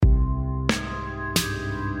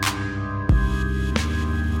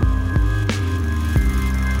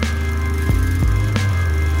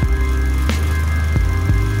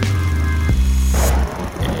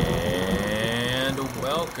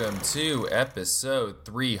to episode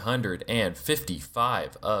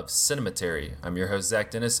 355 of Cinematary. I'm your host,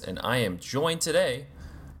 Zach Dennis, and I am joined today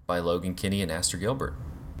by Logan Kinney and Aster Gilbert.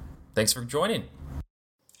 Thanks for joining.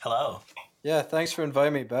 Hello. Yeah, thanks for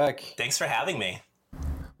inviting me back. Thanks for having me.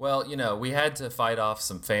 Well, we had to fight off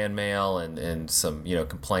some fan mail and some,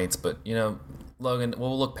 complaints, but, Logan,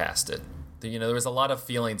 we'll look past it. There was a lot of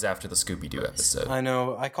feelings after the Scooby-Doo episode. I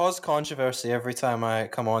know. I cause controversy every time I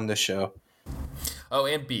come on this show. Oh,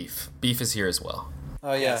 and Beef. Beef is here as well.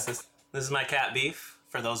 Oh, yeah. Yes, this is my cat Beef,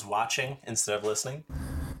 for those watching instead of listening.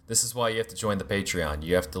 This is why you have to join the Patreon.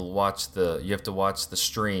 You have to watch the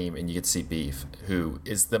stream, and you get to see Beef, who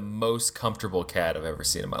is the most comfortable cat I've ever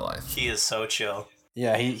seen in my life. He is so chill.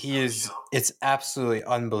 Yeah, he is. It's absolutely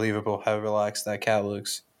unbelievable how relaxed that cat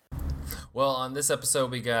looks. Well, on this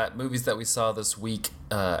episode, we got movies that we saw this week,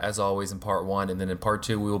 as always, in part one. And then in part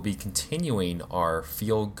two, we will be continuing our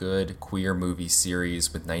feel-good queer movie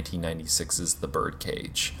series with 1996's The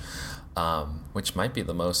Birdcage, which might be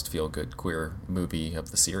the most feel-good queer movie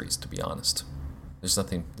of the series, to be honest. There's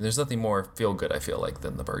nothing more feel-good, I feel like,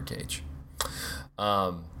 than The Birdcage.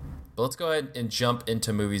 But let's go ahead and jump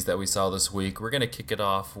into movies that we saw this week. We're going to kick it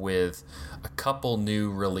off with a couple new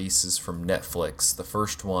releases from Netflix. The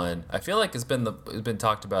first one, I feel like, has been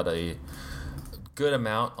talked about a good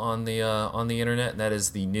amount on the internet, and that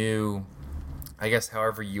is the new, I guess,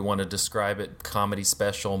 however you want to describe it, comedy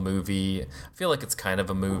special movie. I feel like it's kind of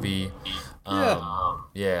a movie.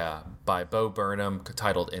 Yeah, by Bo Burnham,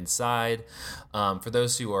 titled Inside. For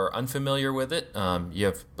those who are unfamiliar with it, you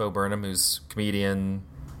have Bo Burnham, who's comedian,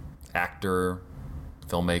 actor,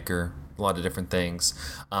 filmmaker, a lot of different things,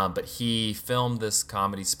 but he filmed this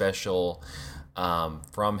comedy special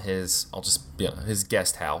from his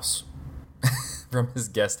guest house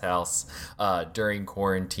during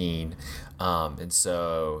quarantine, and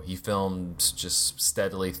so he filmed just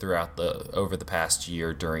steadily over the past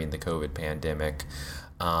year during the COVID pandemic,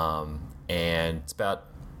 and it's about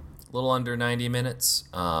a little under 90 minutes.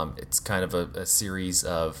 It's kind of a series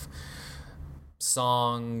of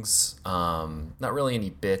songs, not really any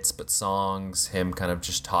bits, but songs, him kind of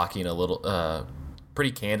just talking a little pretty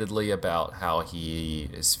candidly about how he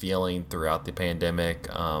is feeling throughout the pandemic,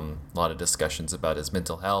 a lot of discussions about his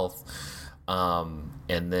mental health,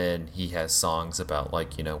 and then he has songs about,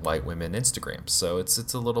 like, white women Instagram, so it's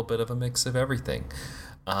a little bit of a mix of everything.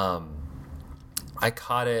 I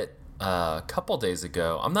caught it a couple days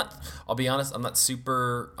ago. I'll be honest, I'm not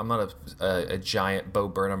a giant Bo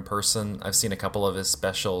Burnham person. I've seen a couple of his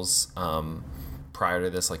specials prior to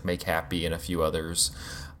this, like Make Happy and a few others,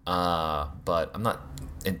 but I'm not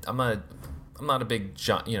a big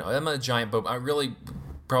I'm not a giant Bo. I really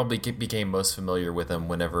probably became most familiar with him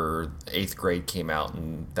whenever 8th Grade came out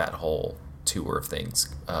and that whole tour of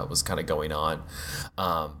things was kind of going on,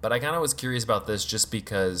 but I kind of was curious about this just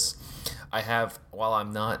because while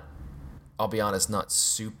I'm not, I'll be honest, not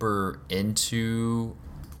super into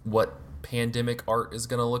what pandemic art is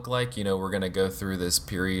going to look like. We're going to go through this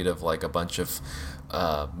period of like a bunch of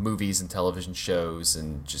movies and television shows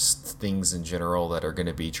and just things in general that are going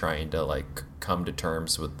to be trying to like come to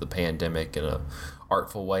terms with the pandemic in a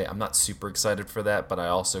artful way. I'm not super excited for that, but I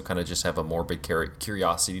also kind of just have a morbid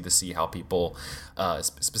curiosity to see how people,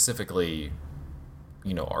 specifically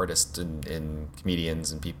artists and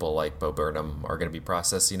comedians and people like Bo Burnham are going to be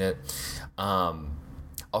processing it.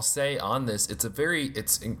 I'll say on this, it's a very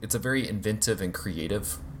inventive and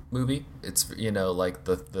creative movie. It's like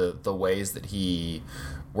the ways that he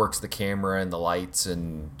works the camera and the lights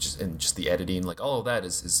and just the editing, like all of that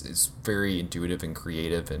is very intuitive and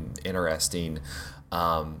creative and interesting.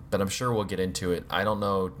 But I'm sure we'll get into it. I don't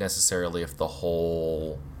know necessarily if the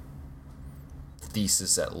whole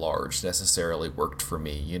thesis at large necessarily worked for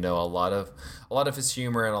me. A lot of his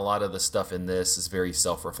humor and a lot of the stuff in this is very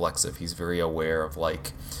self-reflexive. He's very aware of or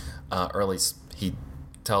at least he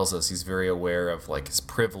tells us he's very aware of like his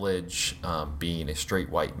privilege, being a straight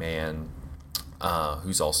white man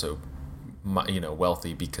who's also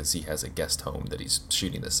wealthy because he has a guest home that he's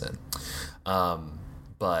shooting this in.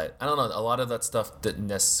 But I don't know, a lot of that stuff didn't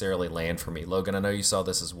necessarily land for me. Logan, I know you saw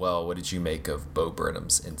this as well. What did you make of Bo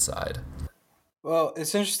Burnham's Inside? Well,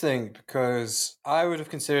 it's interesting because I would have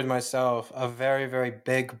considered myself a very, very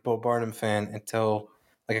big Bo Burnham fan until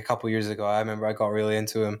like a couple years ago. I remember I got really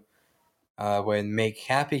into him when Make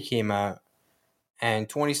Happy came out, and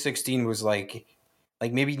 2016 was like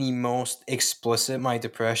maybe the most explicit my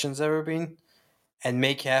depression's ever been, and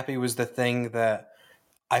Make Happy was the thing that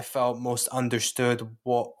I felt most understood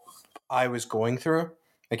what I was going through.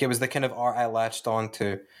 Like, it was the kind of art I latched on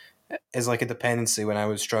to as like a dependency when I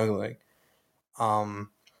was struggling.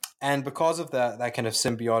 And because of that kind of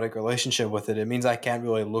symbiotic relationship with it, it means I can't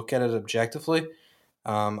really look at it objectively.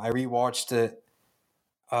 I rewatched it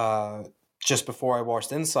uh, just before I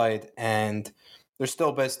watched Inside, and there's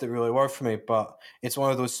still bits that really work for me, but it's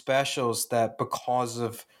one of those specials that, because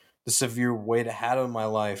of the severe weight it had on my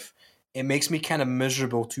life, it makes me kind of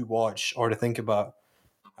miserable to watch or to think about.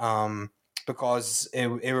 Because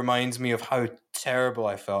it reminds me of how terrible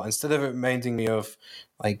I felt. Instead of it reminding me of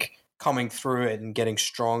like coming through it and getting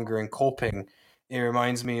stronger and coping, it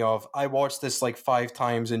reminds me of I watched this like 5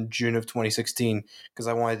 times in June of 2016 because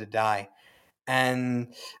I wanted to die.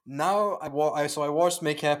 And now I watched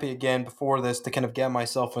Make Happy again before this to kind of get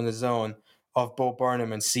myself in the zone of Bo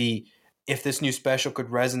Burnham and see if this new special could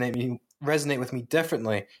resonate with me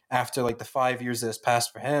differently after like the 5 years that has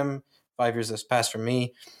passed for him, 5 years that has passed for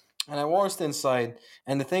me. And I watched Inside,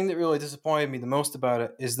 and the thing that really disappointed me the most about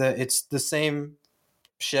it is that it's the same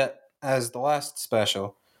shit as the last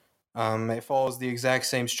special. It follows the exact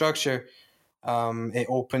same structure. It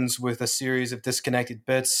opens with a series of disconnected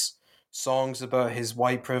bits, songs about his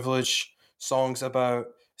white privilege, songs about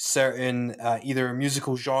certain either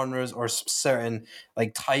musical genres or certain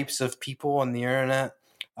like types of people on the internet,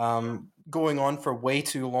 going on for way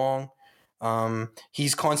too long.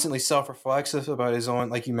 He's constantly self-reflexive about his own,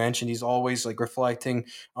 like you mentioned. He's always like reflecting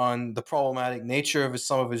on the problematic nature of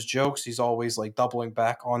some of his jokes. He's always like doubling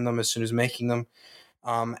back on them as soon as making them.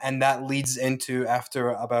 And that leads into, after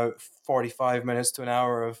about 45 minutes to an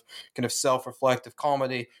hour of kind of self-reflective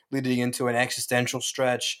comedy, leading into an existential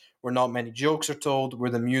stretch where not many jokes are told, where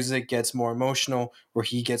the music gets more emotional, where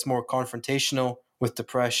he gets more confrontational with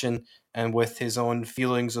depression and with his own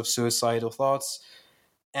feelings of suicidal thoughts.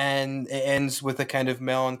 And it ends with a kind of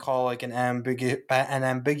melancholic and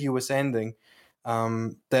ambiguous ending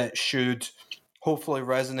that should hopefully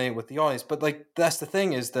resonate with the audience. But like that's the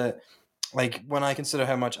thing, is that like when I consider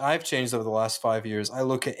how much I've changed over the last 5 years, I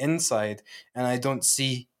look at Inside and I don't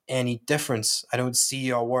see any difference. I don't see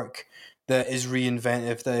a work that is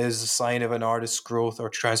reinventive, that is a sign of an artist's growth or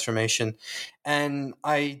transformation. And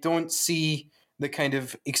I don't see the kind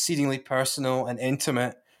of exceedingly personal and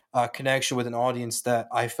intimate connection with an audience that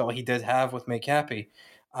I felt he did have with Make Happy.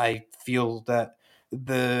 I feel that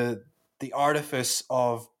the artifice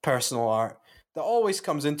of personal art that always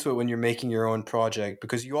comes into it when you're making your own project,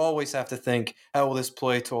 because you always have to think, how will this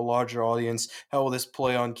play to a larger audience? How will this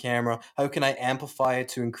play on camera? How can I amplify it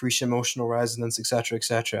to increase emotional resonance, etc.,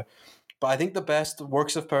 etc.? But I think the best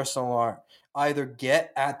works of personal art either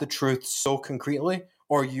get at the truth so concretely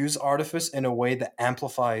or use artifice in a way that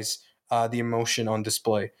amplifies the emotion on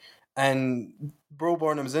display. And Bro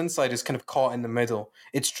Burnham's Inside is kind of caught in the middle.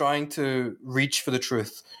 It's trying to reach for the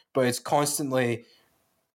truth, but it's constantly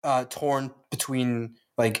torn between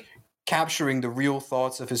like capturing the real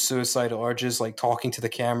thoughts of his suicidal urges, like talking to the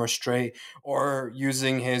camera straight, or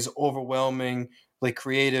using his overwhelming, like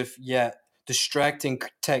creative yet distracting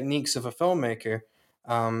techniques of a filmmaker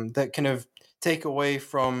that kind of take away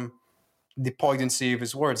from the poignancy of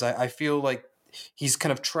his words. I feel like he's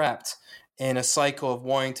kind of trapped in a cycle of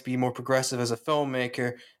wanting to be more progressive as a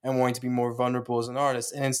filmmaker and wanting to be more vulnerable as an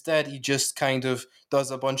artist. And instead, he just kind of does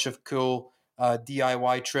a bunch of cool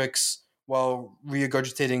DIY tricks while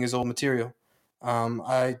regurgitating his old material.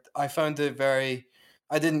 I found it very.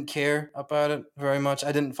 I didn't care about it very much.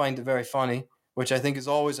 I didn't find it very funny, which I think is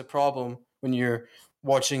always a problem when you're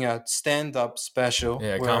watching a stand-up special.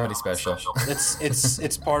 Yeah, comedy special.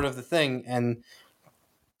 It's part of the thing, and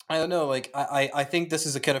I don't know. Like I think this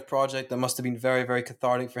is a kind of project that must have been very, very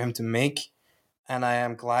cathartic for him to make, and I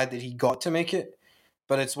am glad that he got to make it.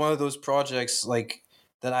 But it's one of those projects like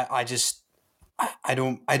that I just I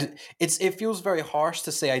don't it feels very harsh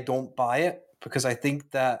to say I don't buy it, because I think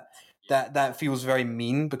that feels very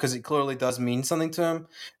mean, because it clearly does mean something to him,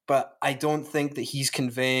 but I don't think that he's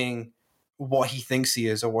conveying what he thinks he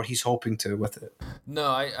is or what he's hoping to with it. No,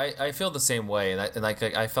 I feel the same way, and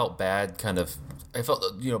I felt bad, kind of. I felt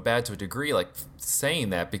bad to a degree, like saying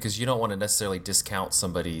that, because you don't want to necessarily discount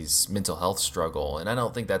somebody's mental health struggle, and I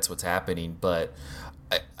don't think that's what's happening. But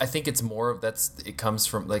I think it's more of it comes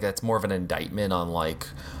from like that's more of an indictment on like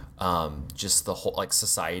just the whole like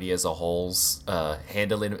society as a whole's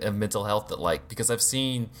handling of mental health, that like, because I've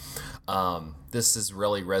seen this is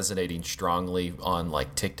really resonating strongly on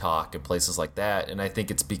like TikTok and places like that, and I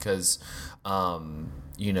think it's because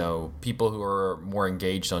people who are more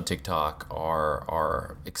engaged on TikTok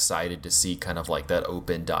are excited to see kind of like that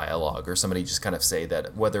open dialogue, or somebody just kind of say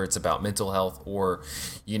that, whether it's about mental health or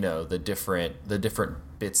the different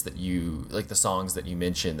bits that you like, the songs that you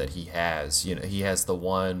mentioned that he has. He has the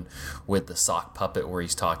one with the sock puppet where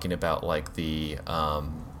he's talking about like the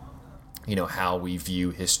how we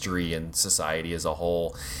view history and society as a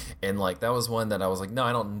whole. And like that was one that I was like, no,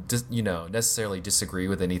 I don't necessarily disagree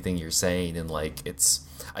with anything you're saying. And like it's,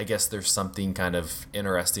 I guess there's something kind of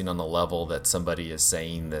interesting on the level that somebody is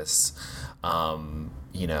saying this in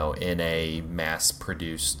a mass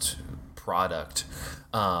produced product.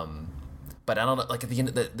 But I don't know, like at the end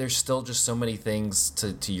of the, there's still just so many things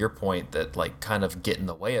to your point that like kind of get in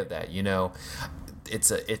the way of that.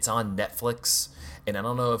 It's on Netflix, and I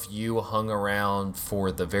don't know if you hung around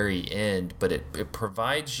for the very end, but it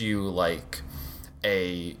provides you like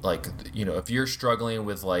if you're struggling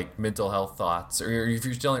with like mental health thoughts, or if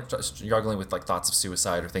you're still struggling with like thoughts of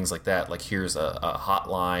suicide or things like that, like here's a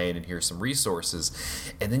hotline and here's some resources.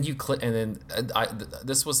 And then you click, and then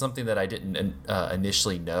this was something that I didn't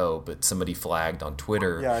initially know, but somebody flagged on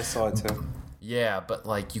Twitter. Yeah, I saw it too. Yeah, but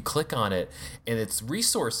like you click on it and it's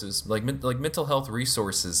resources like mental health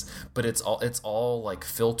resources, but it's all like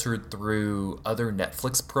filtered through other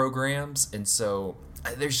Netflix programs. And so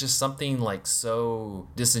there's just something like so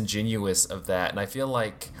disingenuous of that. And I feel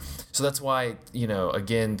like, so that's why,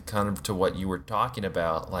 again, kind of to what you were talking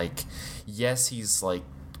about, like, yes, he's like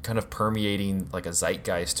kind of permeating like a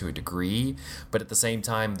zeitgeist to a degree, but at the same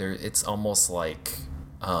time it's almost like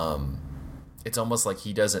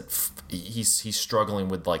he doesn't he's struggling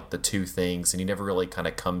with like the two things, and he never really kind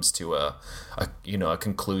of comes to a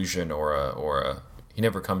conclusion or a he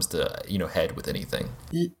never comes to head with anything.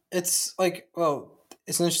 It's like, well,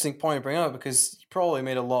 it's an interesting point to bring up because he probably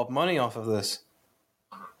made a lot of money off of this.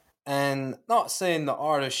 And not saying the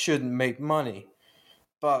artist shouldn't make money,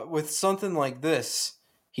 but with something like this,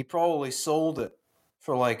 he probably sold it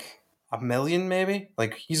for like $1 million, maybe.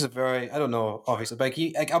 Like he's a very, I don't know, obviously, but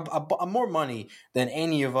he like a more money than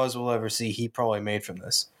any of us will ever see. He probably made from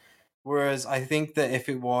this. Whereas I think that if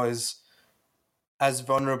it was as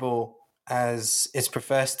vulnerable as it's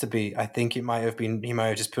professed to be, I think he might have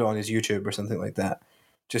just put it on his YouTube or something like that.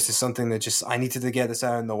 Just as something that just, I needed to get this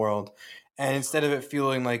out in the world. And instead of it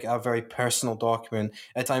feeling like a very personal document,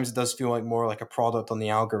 at times it does feel like more like a product on the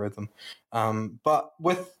algorithm. But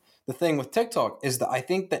with the thing with TikTok is that I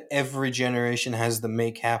think that every generation has the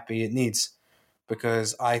make happy it needs,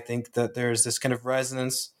 because I think that there's this kind of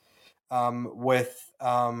resonance with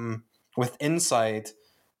Inside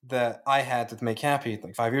that I had with Make Happy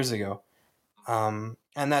like 5 years ago. And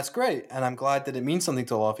that's great. And I'm glad that it means something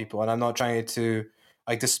to a lot of people. And I'm not trying to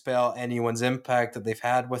like dispel anyone's impact that they've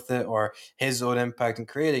had with it or his own impact in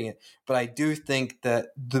creating it. But I do think that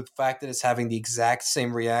the fact that it's having the exact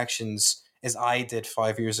same reactions as I did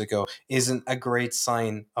 5 years ago isn't a great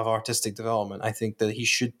sign of artistic development. I think that he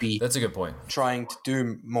should be, that's a good point, trying to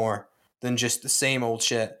do more than just the same old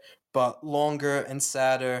shit, but longer and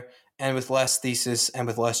sadder and with less thesis and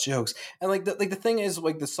with less jokes. And like the thing is,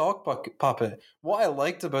 like the sock puppet, what I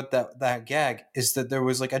liked about that gag is that there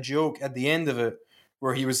was like a joke at the end of it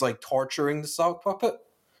where he was like torturing the sock puppet.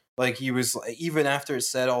 Like he was, even after it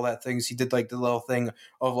said all that things, he did like the little thing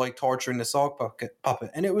of like torturing the sock puppet,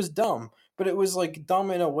 and it was dumb. But it was like dumb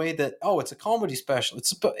in a way that, oh, it's a comedy special.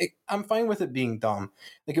 I'm fine with it being dumb.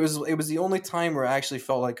 Like it was the only time where I actually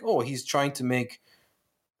felt like, oh, he's trying to make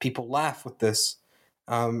people laugh with this.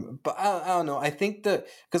 But I don't know. I think that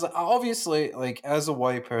because obviously, like as a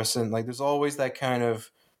white person, like there's always that kind of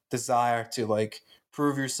desire to like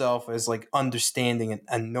prove yourself as like understanding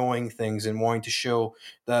and knowing things and wanting to show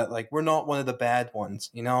that like we're not one of the bad ones,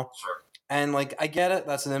 you know? Sure. And like I get it,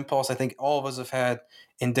 that's an impulse I think all of us have had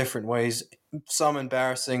in different ways. Some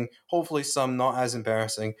embarrassing, hopefully some not as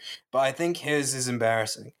embarrassing. But I think his is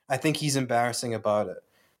embarrassing. I think he's embarrassing about it.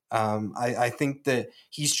 I think that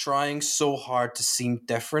he's trying so hard to seem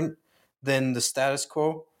different than the status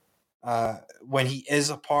quo when he is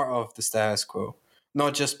a part of the status quo.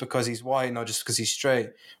 Not just because he's white, not just because he's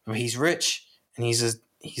straight, but he's rich and he's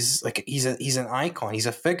an icon. He's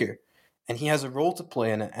a figure, and he has a role to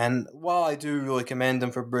play in it. And while I do really commend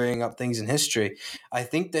him for bringing up things in history, I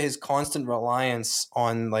think that his constant reliance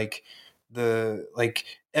on like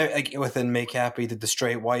within Make Happy did the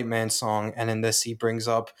straight white man song, and in this he brings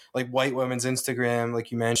up like white women's Instagram,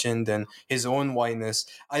 like you mentioned, and his own whiteness.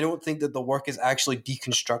 I don't think that the work is actually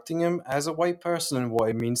deconstructing him as a white person and what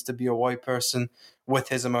it means to be a white person with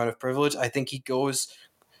his amount of privilege. I think he goes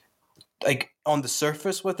like on the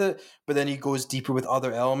surface with it, but then he goes deeper with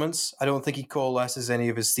other elements. I don't think he coalesces any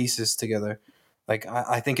of his thesis together. Like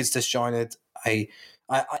I think it's disjointed.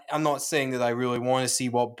 I'm not saying that I really want to see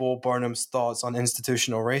what Bo Burnham's thoughts on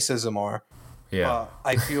institutional racism are. Yeah.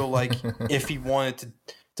 I feel like if he wanted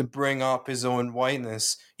to bring up his own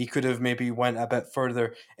whiteness, he could have maybe went a bit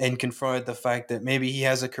further and confronted the fact that maybe he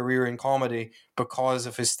has a career in comedy because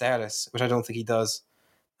of his status, which I don't think he does.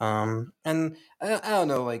 And I don't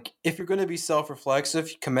know, like if you're gonna be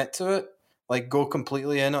self-reflexive, commit to it. Like go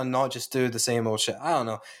completely in and not just do the same old shit. I don't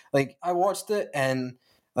know. Like I watched it and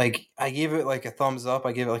like I gave it like a thumbs up.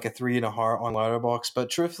 I gave it like a 3.5 on Letterboxd. But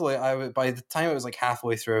truthfully, by the time it was like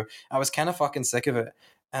halfway through, I was kind of fucking sick of it,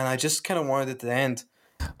 and I just kind of wanted it to end.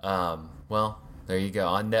 Well, there you go.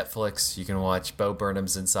 On Netflix, you can watch Bo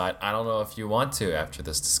Burnham's Inside. I don't know if you want to after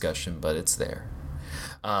this discussion, but it's there.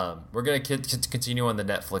 We're going to continue on the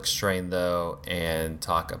Netflix train, though, and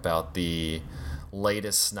talk about the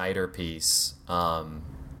latest Snyder piece. I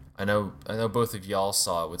know both of y'all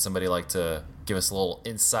saw it. Would somebody like to give us a little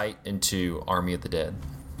insight into Army of the Dead?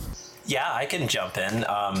 Yeah, I can jump in.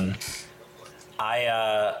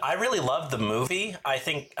 I really loved the movie. I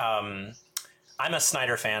think I'm a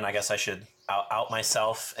Snyder fan. I guess I should out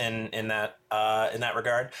myself in that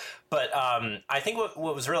regard. But I think what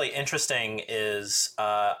was really interesting is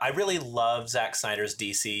I really love Zack Snyder's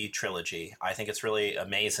DC trilogy. I think it's really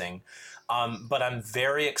amazing. But I'm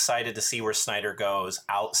very excited to see where Snyder goes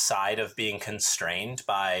outside of being constrained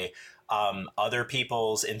by other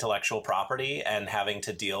people's intellectual property and having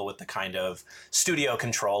to deal with the kind of studio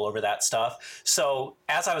control over that stuff. So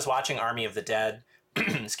as I was watching Army of the Dead,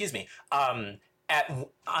 excuse me, on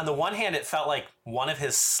the one hand, it felt like one of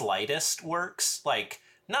his slightest works, like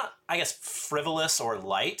not, I guess, frivolous or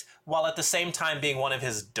light, while at the same time being one of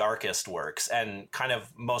his darkest works and kind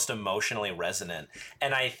of most emotionally resonant.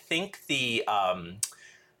 And I think the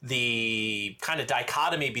kind of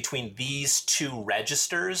dichotomy between these two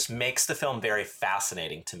registers makes the film very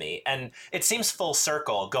fascinating to me. And it seems full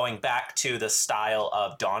circle going back to the style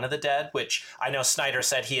of Dawn of the Dead, which I know Snyder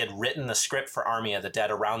said he had written the script for Army of the Dead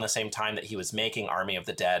around the same time that he was making Army of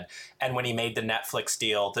the Dead. And when he made the Netflix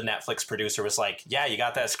deal, the Netflix producer was like, yeah, you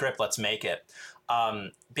got that script, let's make it.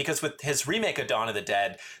 Because with his remake of Dawn of the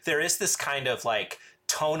Dead, there is this kind of like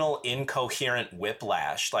tonal incoherent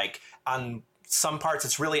whiplash. Like on some parts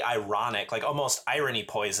it's really ironic, like almost irony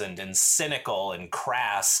poisoned and cynical and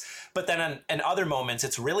crass, but then in other moments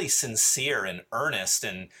it's really sincere and earnest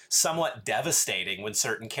and somewhat devastating when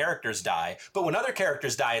certain characters die. But when other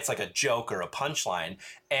characters die, it's like a joke or a punchline.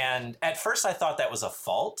 And at first I thought that was a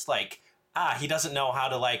fault, like he doesn't know how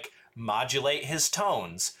to like modulate his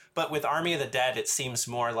tones. But with Army of the Dead, it seems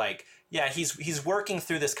more like, yeah, he's working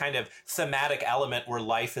through this kind of thematic element where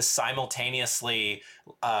life is simultaneously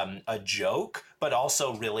a joke, but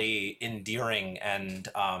also really endearing and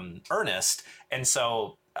earnest. And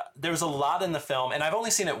so there's a lot in the film, and I've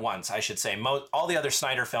only seen it once, I should say. All the other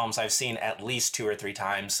Snyder films I've seen at least 2 or 3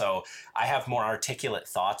 times, so I have more articulate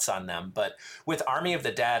thoughts on them. But with Army of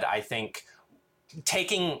the Dead, I think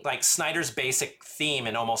taking like Snyder's basic theme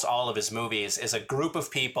in almost all of his movies is a group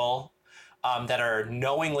of people that are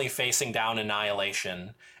knowingly facing down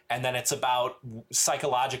annihilation. And then it's about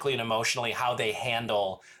psychologically and emotionally how they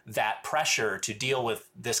handle that pressure to deal with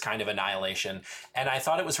this kind of annihilation. And I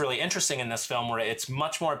thought it was really interesting in this film where it's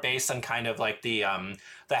much more based on kind of like the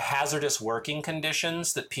hazardous working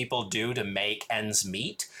conditions that people do to make ends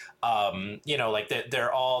meet. Like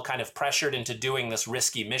they're all kind of pressured into doing this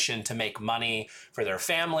risky mission to make money for their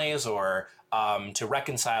families or to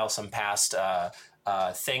reconcile some past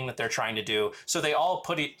thing that they're trying to do. So they all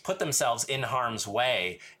put themselves in harm's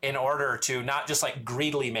way in order to not just like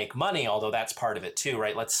greedily make money, although that's part of it too,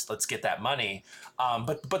 right? Let's get that money.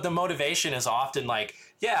 But the motivation is often like,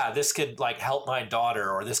 yeah, this could like help my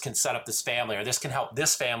daughter, or this can set up this family, or this can help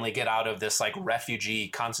this family get out of this like refugee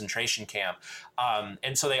concentration camp.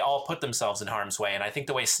 And so they all put themselves in harm's way. And I think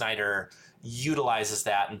the way Snyder utilizes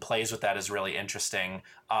that and plays with that is really interesting.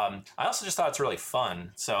 I also just thought it's really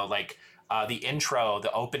fun. So like, the intro,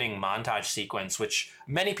 the opening montage sequence, which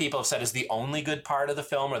many people have said is the only good part of the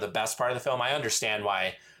film or the best part of the film. I understand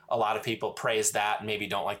why a lot of people praise that and maybe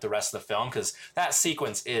don't like the rest of the film, because that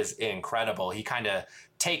sequence is incredible. He kind of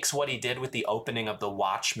takes what he did with the opening of The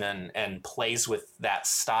Watchmen and plays with that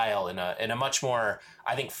style in a much more,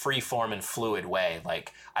 I think, free form and fluid way.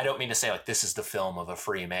 Like, I don't mean to say like this is the film of a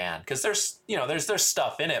free man, because there's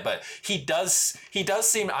stuff in it, but he does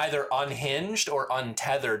seem either unhinged or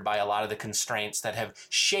untethered by a lot of the constraints that have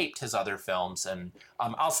shaped his other films. And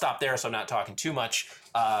I'll stop there so I'm not talking too much.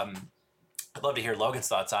 I'd love to hear Logan's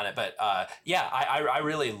thoughts on it, but I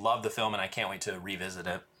really love the film and I can't wait to revisit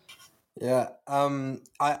it. Yeah,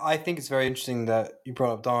 I think it's very interesting that you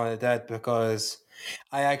brought up Dawn of the Dead, because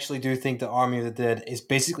I actually do think that Army of the Dead is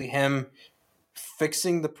basically him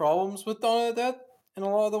fixing the problems with Dawn of the Dead in a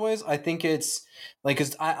lot of the ways. I think it's like,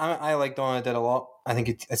 cause I like Dawn of the Dead a lot. I think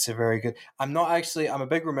it's a very good. I'm a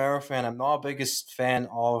big Romero fan. I'm not a biggest fan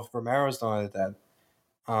of Romero's Dawn of the Dead.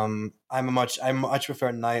 I much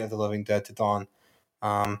prefer Night of the Living Dead to Dawn.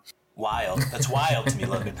 Wild. That's wild to me,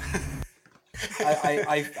 Logan.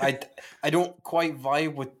 I don't quite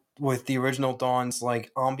vibe with the original Dawn's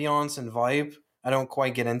like ambiance and vibe. I don't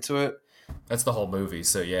quite get into it. That's the whole movie,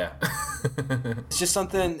 so yeah. It's just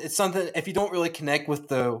something. It's something. If you don't really connect with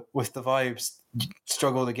the vibes, you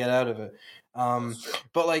struggle to get out of it.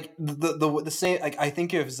 But like the same. Like I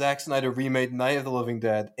think if Zack Snyder remade Night of the Living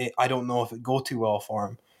Dead, I don't know if it go too well for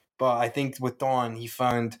him. But I think with Dawn, he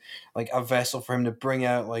found like a vessel for him to bring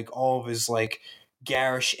out like all of his like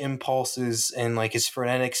garish impulses and like his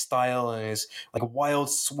frenetic style and his like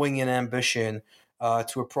wild swinging ambition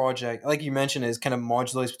to a project. Like you mentioned, it kind of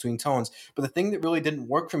modulates between tones. But the thing that really didn't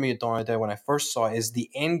work for me at Dawn of the Dead when I first saw it is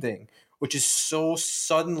the ending, which is so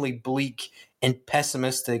suddenly bleak and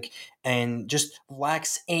pessimistic and just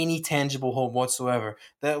lacks any tangible hope whatsoever.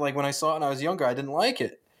 That like when I saw it when I was younger, I didn't like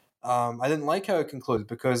it. I didn't like how it concluded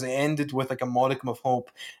because it ended with like a modicum of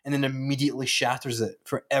hope and then immediately shatters it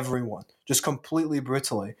for everyone, just completely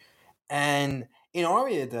brutally. And in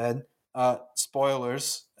Army of the Dead,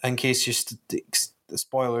 spoilers in case you're the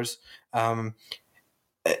spoilers,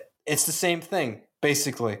 it's the same thing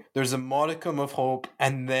basically. There's a modicum of hope,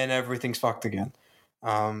 and then everything's fucked again.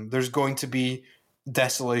 There's going to be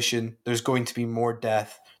desolation. There's going to be more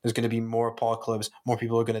death. There's going to be more apocalypse. More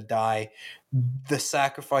people are going to die. The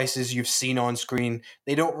sacrifices you've seen on screen,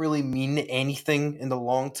 they don't really mean anything in the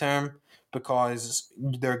long term because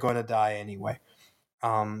they're going to die anyway.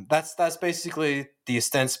 That's basically the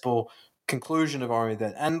ostensible conclusion of Army of the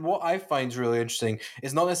Dead. And what I find is really interesting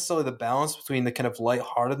is not necessarily the balance between the kind of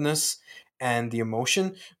lightheartedness and the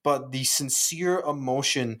emotion, but the sincere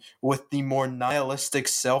emotion with the more nihilistic,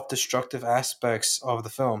 self-destructive aspects of the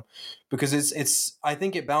film, because it's I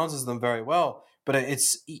think it balances them very well. But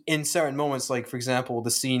it's in certain moments, like for example, the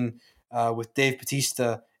scene with Dave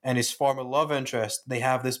Bautista and his former love interest. They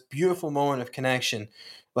have this beautiful moment of connection,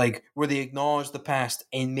 like where they acknowledge the past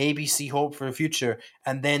and maybe see hope for the future.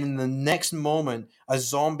 And then in the next moment, a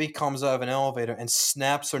zombie comes out of an elevator and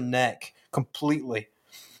snaps her neck completely.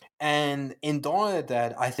 And in Dawn of the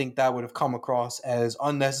Dead, I think that would have come across as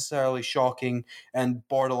unnecessarily shocking and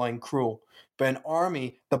borderline cruel. But in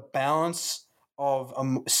Army, the balance of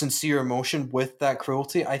sincere emotion with that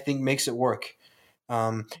cruelty, I think, makes it work.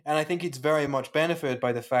 And I think it's very much benefited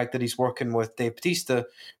by the fact that he's working with Dave Bautista,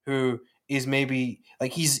 who is maybe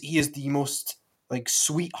like he is the most like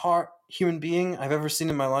sweetheart human being I've ever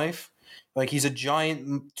seen in my life. Like he's a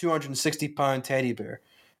giant 260-pound teddy bear,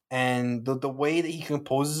 and the way that he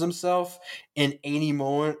composes himself in any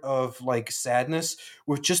moment of like sadness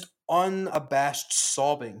with just unabashed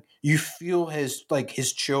sobbing. You feel his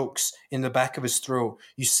chokes in the back of his throat.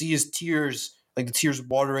 You see his tears, like the tears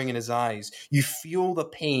watering in his eyes. You feel the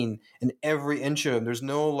pain in every inch of him. There's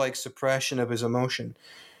no like suppression of his emotion.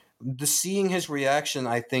 The seeing his reaction,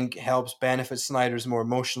 I think, helps benefit Snyder's more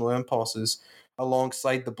emotional impulses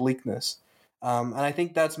alongside the bleakness. And I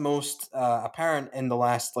think that's most apparent in the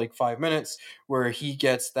last like 5 minutes, where he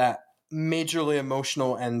gets that majorly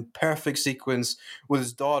emotional and perfect sequence with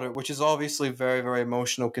his daughter, which is obviously very, very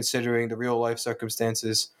emotional considering the real life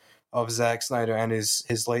circumstances of Zack Snyder and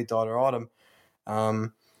his late daughter Autumn.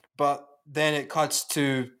 But then it cuts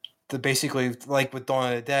to the basically like with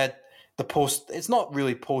Dawn of the Dead, the post. It's not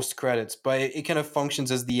really post credits, but it kind of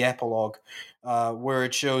functions as the epilogue, where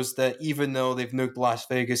it shows that even though they've nuked Las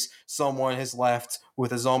Vegas, someone has left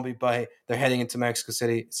with a zombie bite. They're heading into Mexico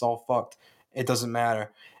City. It's all fucked. It doesn't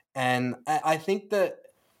matter, and I think that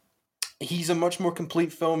he's a much more complete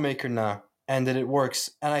filmmaker now, and that it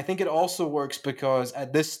works. And I think it also works because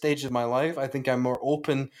at this stage of my life, I think I'm more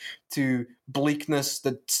open to bleakness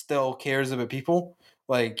that still cares about people.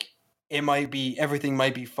 Like it might be everything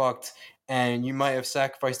might be fucked, and you might have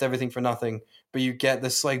sacrificed everything for nothing, but you get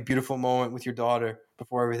this like beautiful moment with your daughter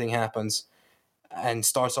before everything happens and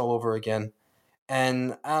starts all over again.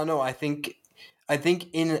 And I don't know. I think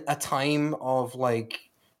in a time of like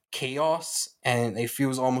chaos and it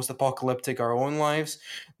feels almost apocalyptic our own lives,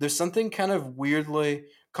 there's something kind of weirdly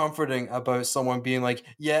comforting about someone being like,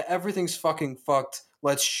 yeah, everything's fucking fucked.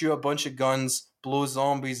 Let's shoot a bunch of guns, blow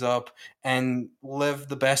zombies up, and live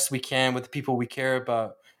the best we can with the people we care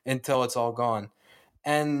about until it's all gone.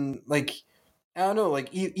 And like I don't know,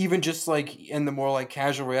 like even just like in the more like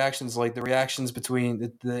casual reactions, like the reactions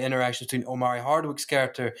between the interactions between Omari Hardwick's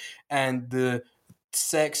character and the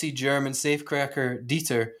sexy German safecracker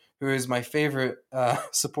Dieter, who is my favorite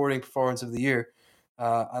supporting performance of the year.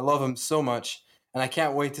 I love him so much, and I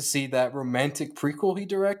can't wait to see that romantic prequel he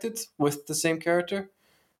directed with the same character,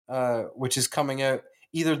 which is coming out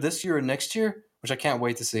either this year or next year, which I can't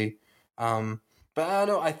wait to see. But I don't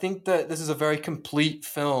know. I think that this is a very complete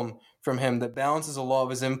film from him that balances a lot of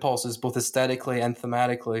his impulses, both aesthetically and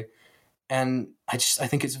thematically. And I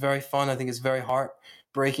think it's very fun. I think it's very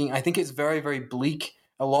heartbreaking. I think it's very, very bleak,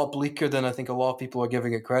 a lot bleaker than I think a lot of people are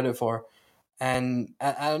giving it credit for. And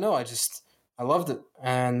I don't know, I loved it.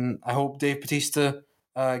 And I hope Dave Bautista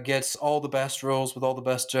gets all the best roles with all the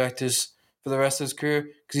best directors for the rest of his career,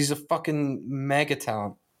 because he's a fucking mega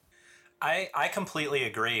talent. I completely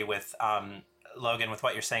agree with Logan with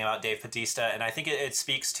what you're saying about Dave Bautista, and I think it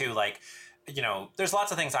speaks to, like, you know, there's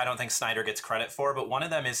lots of things I don't think Snyder gets credit for, but one of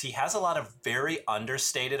them is he has a lot of very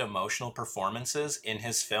understated emotional performances in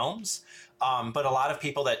his films. But a lot of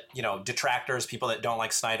people that, you know, detractors, people that don't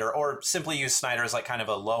like Snyder, or simply use Snyder as like kind of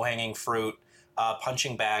a low-hanging fruit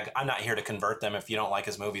punching bag. I'm not here to convert them. If you don't like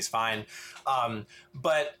his movies, fine.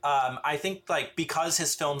 But I think, like, because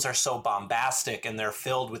his films are so bombastic and they're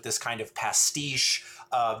filled with this kind of pastiche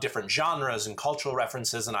of different genres and cultural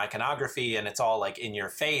references and iconography, and it's all like in your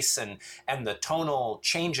face, and the tonal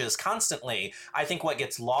changes constantly, I think what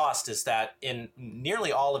gets lost is that in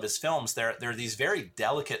nearly all of his films there are these very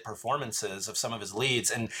delicate performances of some of his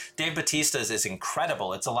leads, and Dave Bautista's is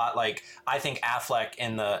incredible. It's a lot like, I think, Affleck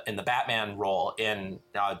in the Batman role in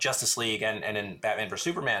Justice League and in Batman vs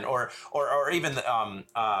Superman, or even the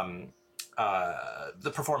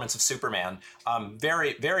performance of Superman,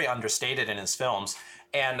 very, very understated in his films.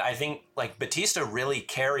 And I think, like, Bautista really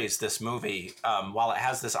carries this movie. While it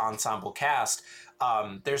has this ensemble cast,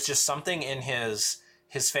 there's just something in his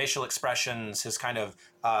facial expressions, his kind of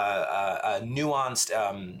nuanced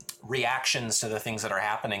reactions to the things that are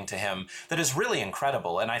happening to him, that is really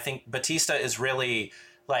incredible. And I think Bautista is really,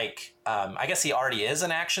 like, I guess he already is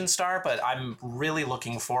an action star, but I'm really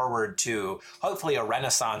looking forward to hopefully a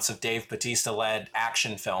renaissance of Dave Bautista-led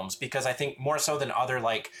action films, because I think more so than other,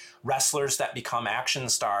 like, wrestlers that become action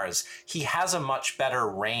stars, he has a much better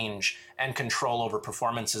range and control over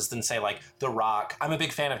performances than, say, like The Rock. I'm a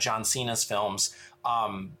big fan of John Cena's films,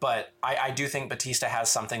 but I do think Bautista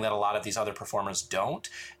has something that a lot of these other performers don't,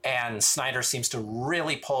 and Snyder seems to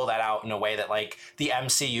really pull that out in a way that, like, the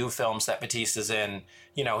MCU films that Bautista's in,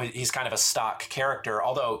 you know, he's kind of a stock character,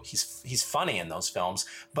 although he's funny in those films.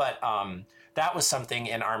 But that was something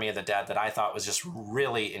in Army of the Dead that I thought was just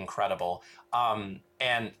really incredible.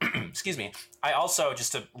 And excuse me, I also,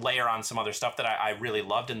 just to layer on some other stuff that I really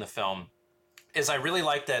loved in the film, is I really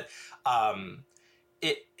liked that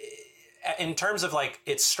it in terms of, like,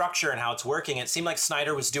 its structure and how it's working, it seemed like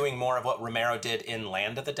Snyder was doing more of what Romero did in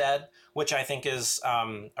Land of the Dead, which I think is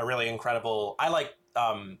a really incredible. I like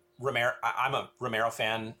Romero. I'm a Romero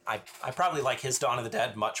fan. I probably like his Dawn of the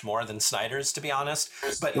Dead much more than Snyder's, to be honest.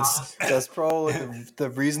 But that's probably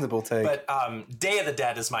the reasonable take. But Day of the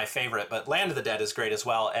Dead is my favorite, but Land of the Dead is great as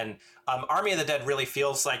well. And Army of the Dead really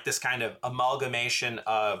feels like this kind of amalgamation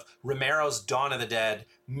of Romero's Dawn of the Dead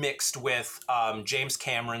mixed with James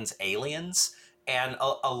Cameron's Aliens. And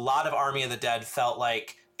a lot of Army of the Dead felt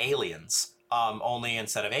like Aliens. Only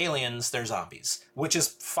instead of aliens, they're zombies, which is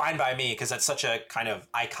fine by me, because that's such a kind of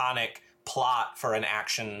iconic plot for an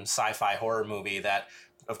action sci-fi horror movie that,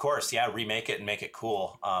 of course, yeah, remake it and make it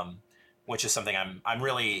cool, which is something I'm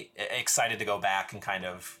really excited to go back and kind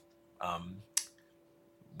of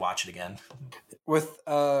watch it again. With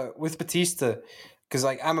Bautista, because,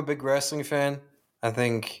 like, I'm a big wrestling fan. I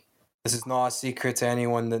think this is not a secret to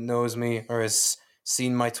anyone that knows me or has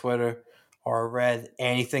seen my Twitter or read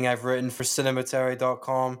anything I've written for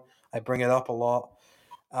Cinematary.com. I bring it up a lot.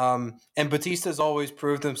 And Bautista's always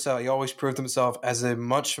proved himself. He always proved himself as a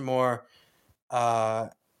much more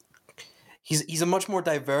he's a much more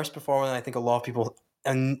diverse performer than I think a lot of people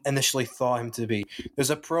initially thought him to be. There's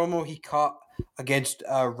a promo he cut against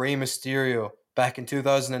Rey Mysterio back in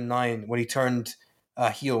 2009 when he turned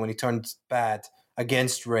heel, when he turned bad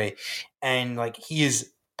against Rey, and, like, he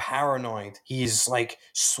is paranoid. He is, like,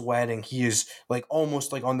 sweating. He is, like,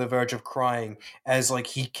 almost, like, on the verge of crying, as, like,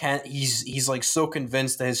 he's like so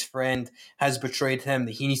convinced that his friend has betrayed him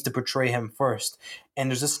that he needs to betray him first. And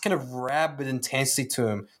there's this kind of rabid intensity to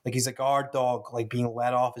him, like he's a guard dog, like, being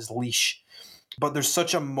let off his leash. But there's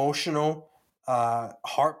such emotional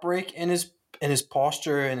heartbreak in his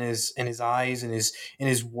posture, in his eyes, in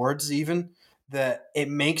his words even, that it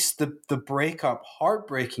makes the breakup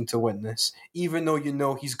heartbreaking to witness, even though you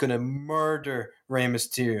know he's gonna murder Rey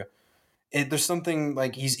Mysterio. There's something,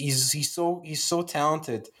 like, he's so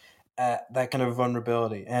talented at that kind of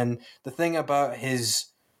vulnerability, and the thing about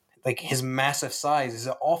his massive size is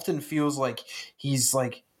it often feels like he's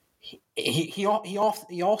like he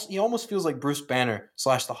almost feels like Bruce Banner /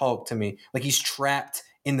 the Hulk to me, like he's trapped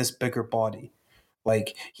in this bigger body.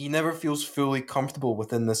 Like, he never feels fully comfortable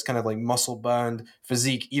within this kind of like muscle bound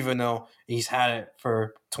physique, even though he's had it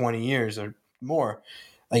for 20 years or more.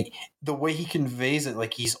 Like, the way he conveys it,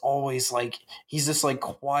 like, he's always like, he's this like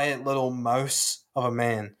quiet little mouse of a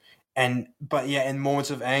man. But yeah, in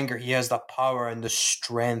moments of anger, he has the power and the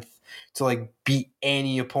strength to like beat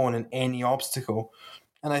any opponent, any obstacle.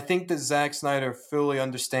 And I think that Zack Snyder fully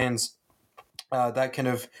understands that kind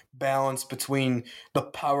of balance between the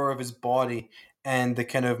power of his body and the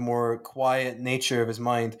kind of more quiet nature of his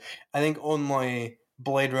mind. I think only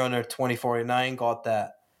Blade Runner 2049 got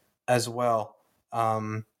that as well.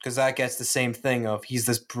 Because that gets the same thing of he's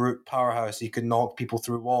this brute powerhouse. He could knock people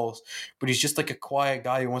through walls, but he's just like a quiet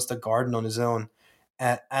guy who wants to garden on his own.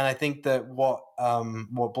 And I think that what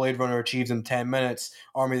Blade Runner achieved in 10 minutes,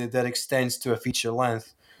 Army of the Dead extends to a feature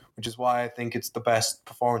length, which is why I think it's the best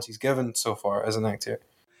performance he's given so far as an actor.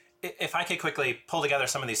 If I could quickly pull together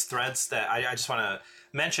some of these threads that I just want to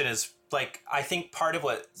mention is, like, I think part of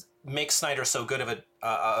what makes Snyder so good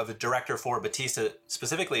of a director for Batista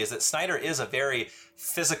specifically is that Snyder is a very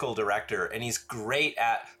physical director, and he's great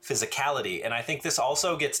at physicality. And I think this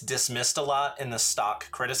also gets dismissed a lot in the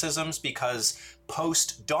stock criticisms because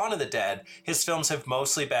post Dawn of the Dead, his films have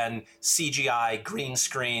mostly been CGI, green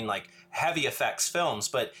screen, like heavy effects films.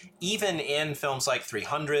 But even in films like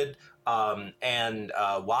 300 and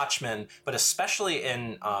Watchmen, but especially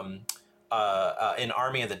in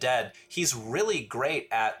Army of the Dead, he's really great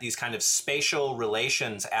at these kind of spatial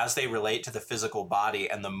relations as they relate to the physical body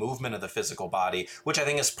and the movement of the physical body, which I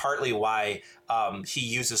think is partly why he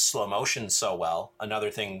uses slow motion so well.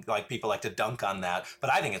 Another thing, like, people like to dunk on that,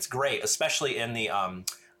 but I think it's great, especially in the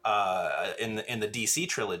in the DC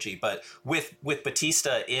trilogy. But with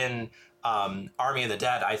Batista in Army of the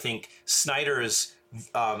Dead, I think Snyder's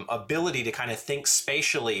ability to kind of think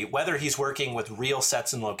spatially, whether he's working with real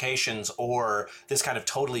sets and locations or this kind of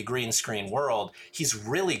totally green screen world, he's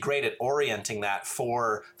really great at orienting that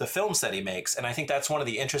for the films that he makes. And I think that's one of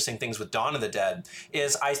the interesting things with Dawn of the Dead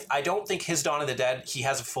is I don't think his Dawn of the Dead, he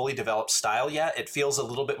has a fully developed style yet. It feels a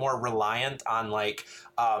little bit more reliant on like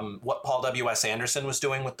what Paul W.S. Anderson was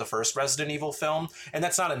doing with the first Resident Evil film. And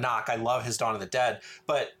that's not a knock. I love his Dawn of the Dead,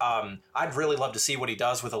 but I'd really love to see what he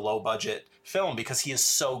does with a low budget film because he is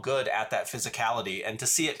so good at that physicality, and to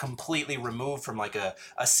see it completely removed from like a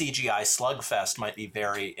CGI slugfest might be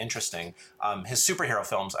very interesting. His superhero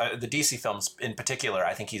films, the DC films in particular,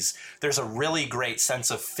 I think there's a really great sense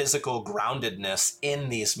of physical groundedness in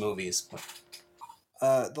these movies.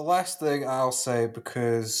 The last thing I'll say,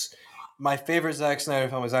 because my favorite Zack Snyder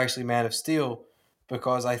film is actually Man of Steel,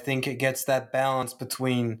 because I think it gets that balance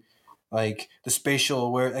between like the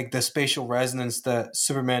spatial resonance that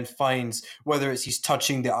Superman finds, whether it's he's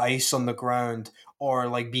touching the ice on the ground or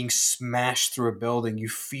like being smashed through a building. You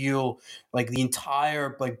feel like the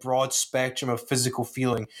entire like broad spectrum of physical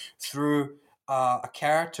feeling through a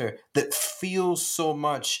character that feels so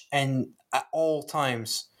much and at all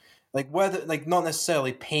times, like whether like not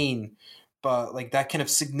necessarily pain, but like that kind of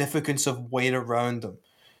significance of weight around him.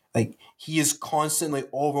 Like, he is constantly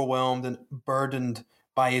overwhelmed and burdened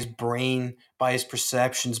by his brain, by his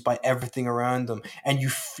perceptions, by everything around him. And you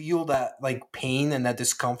feel that like pain and that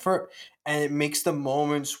discomfort. And it makes the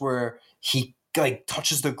moments where he like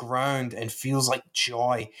touches the ground and feels like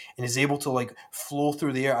joy and is able to like flow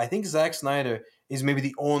through the air. I think Zack Snyder is maybe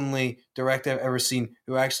the only director I've ever seen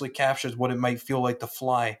who actually captures what it might feel like to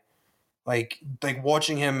fly. Like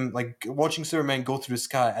watching Superman go through the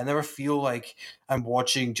sky, I never feel like I'm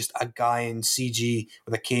watching just a guy in CG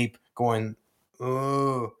with a cape going,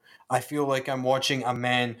 oh. I feel like I'm watching a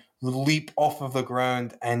man leap off of the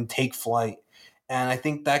ground and take flight. And I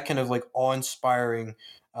think that kind of like awe-inspiring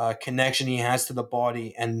connection he has to the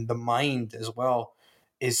body and the mind as well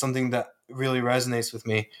is something that really resonates with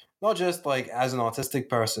me. Not just like as an autistic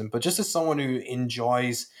person, but just as someone who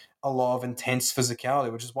enjoys a lot of intense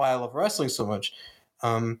physicality, which is why I love wrestling so much.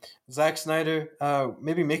 Zack Snyder,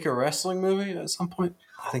 maybe make a wrestling movie at some point.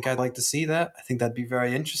 I think I'd like to see that. I think that'd be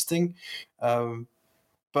very interesting.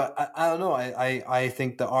 But I don't know. I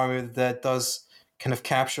think the Army of the Dead does kind of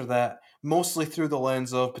capture that mostly through the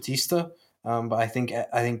lens of Batista. But I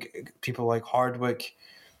think people like Hardwick,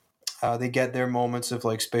 they get their moments of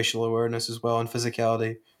like spatial awareness as well and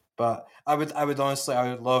physicality. But I would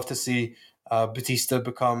love to see Batista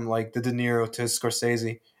become like the De Niro to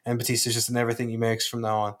Scorsese, and Batista's just in everything he makes from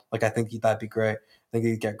now on. Like, I think that'd be great. I think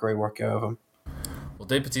he'd get great work out of him. Well,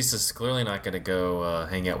 Dave Bautista's clearly not going to go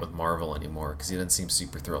hang out with Marvel anymore because he doesn't seem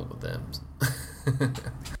super thrilled with them.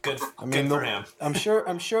 Good I mean, for him. I'm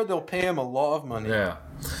sure they'll pay him a lot of money. Yeah.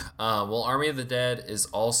 Well, Army of the Dead is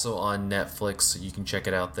also on Netflix, so you can check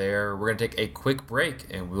it out there. We're going to take a quick break,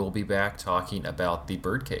 and we'll be back talking about The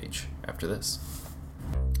Birdcage after this.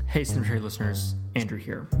 Hey, Cinematary listeners, Andrew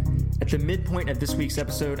here. At the midpoint of this week's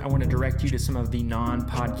episode, I want to direct you to some of the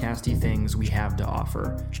non-podcasty things we have to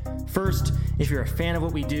offer. First, if you're a fan of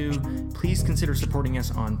what we do, please consider supporting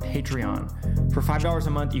us on Patreon. For $5 a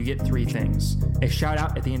month, you get 3 things: a shout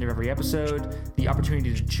out at the end of every episode, the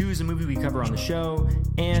opportunity to choose a movie we cover on the show,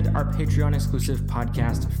 and our Patreon exclusive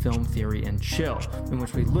podcast, Film Theory and Chill, in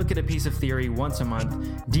which we look at a piece of theory once a month,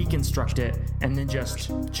 deconstruct it, and then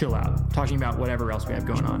just chill out, talking about whatever else we have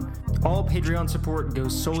going on. All Patreon support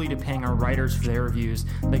goes solely to paying our writers for their reviews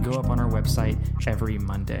that go up on our website every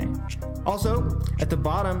Monday. Also, at the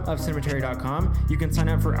bottom of cinematary.com, you can sign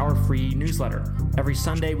up for our free newsletter. Every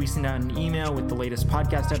Sunday, we send out an email with the latest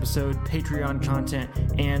podcast episode, Patreon content,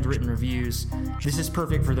 and written reviews. This is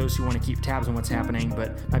perfect for those who want to keep tabs on what's happening,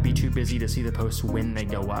 but might be too busy to see the posts when they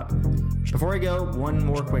go up. Before I go, one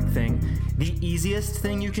more quick thing. The easiest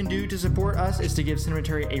thing you can do to support us is to give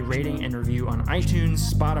Cinematary a rating and review on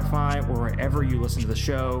iTunes, Spotify, or wherever you listen to the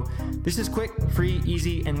show. This is quick, free,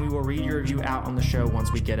 easy, and we will read your review out on the show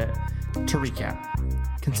once we get it. To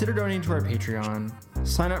recap, consider donating to our Patreon,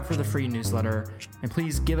 sign up for the free newsletter, and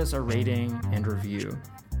please give us a rating and review.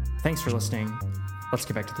 Thanks for listening. Let's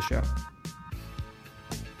get back to the show.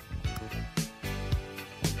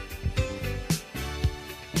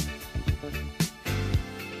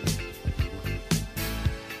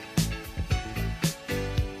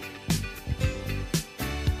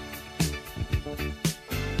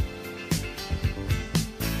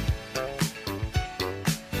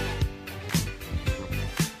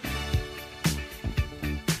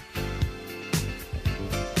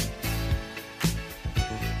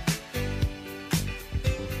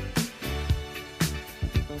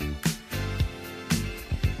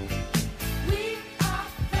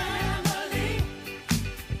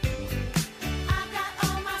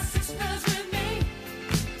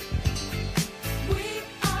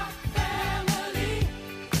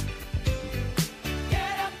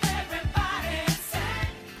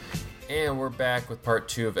 And we're back with part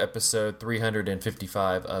 2 of episode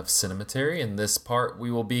 355 of Cinematary. In this part,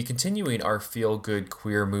 we will be continuing our feel-good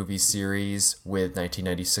queer movie series with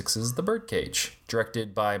 1996's The Birdcage.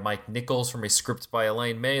 Directed by Mike Nichols from a script by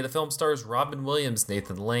Elaine May, the film stars Robin Williams,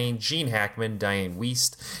 Nathan Lane, Gene Hackman, Diane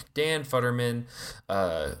Wiest, Dan Futterman,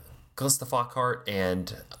 Calista Flockhart,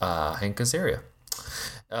 and Hank Azaria.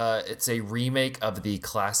 It's a remake of the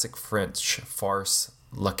classic French farce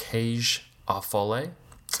La Cage aux Folles.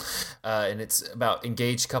 And it's about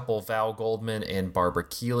engaged couple Val Goldman and Barbara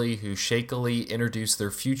Keeley, who shakily introduce their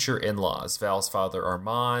future in-laws. Val's father,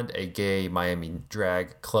 Armand, a gay Miami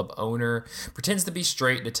drag club owner, pretends to be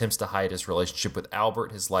straight and attempts to hide his relationship with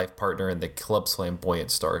Albert, his life partner and the club's flamboyant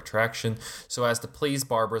star attraction, so as to please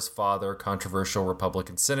Barbara's father, controversial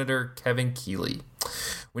Republican Senator Kevin Keeley.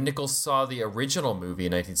 When Nichols saw the original movie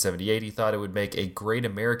in 1978, he thought it would make a great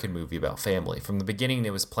American movie about family. From the beginning,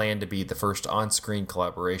 it was planned to be the first on-screen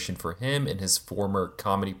collaboration for him and his former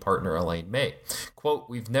comedy partner Elaine May. Quote,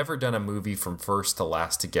 "We've never done a movie from first to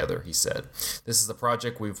last together," he said. "This is the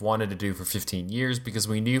project we've wanted to do for 15 years because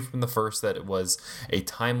we knew from the first that it was a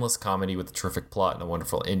timeless comedy with a terrific plot and a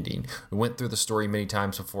wonderful ending. We went through the story many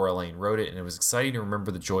times before Elaine wrote it, and it was exciting to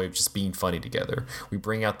remember the joy of just being funny together. We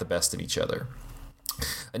bring out the best in each other."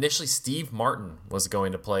 Initially, Steve Martin was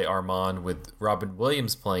going to play Armand, with Robin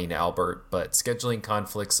Williams playing Albert, but scheduling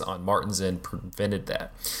conflicts on Martin's end prevented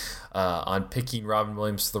that. On picking Robin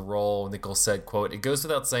Williams for the role, Nichols said, quote, "It goes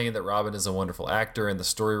without saying that Robin is a wonderful actor, and the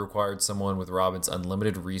story required someone with Robin's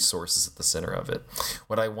unlimited resources at the center of it.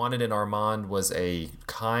 What I wanted in Armand was a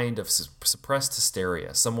kind of suppressed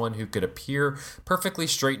hysteria, someone who could appear perfectly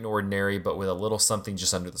straight and ordinary, but with a little something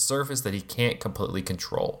just under the surface that he can't completely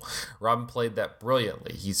control. Robin played that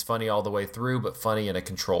brilliantly. He's funny all the way through, but funny in a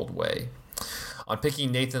controlled way." On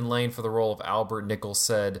picking Nathan Lane for the role of Albert, Nichols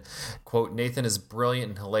said, quote, "Nathan is brilliant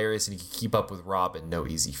and hilarious, and he can keep up with Robin, no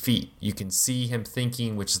easy feat. You can see him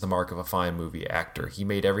thinking, which is the mark of a fine movie actor. He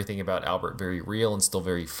made everything about Albert very real and still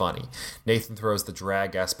very funny. Nathan throws the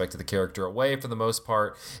drag aspect of the character away for the most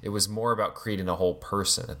part. It was more about creating a whole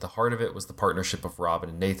person. At the heart of it was the partnership of Robin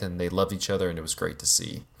and Nathan. They loved each other, and it was great to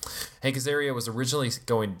see." Hank Azaria was originally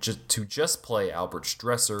going to just play Albert's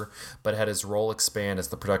dresser, but had his role expand as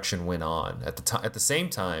the production went on. At the same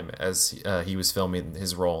time as he was filming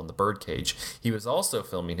his role in The Birdcage, he was also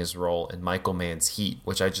filming his role in Michael Mann's Heat,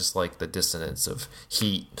 which I just like the dissonance of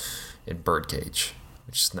Heat and Birdcage,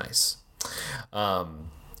 which is nice.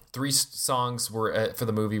 Three songs were for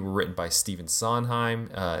the movie were written by Stephen Sondheim,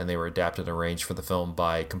 and they were adapted and arranged for the film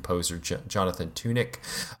by composer Jonathan Tunick.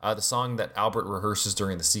 The song that Albert rehearses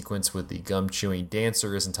during the sequence with the gum-chewing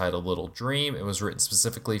dancer is entitled Little Dream. It was written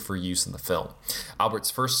specifically for use in the film.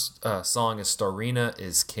 Albert's first song as Starina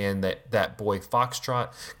is Can That Boy Foxtrot,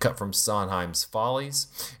 cut from Sondheim's Follies.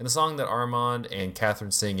 And the song that Armand and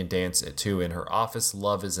Catherine sing and dance to in her office,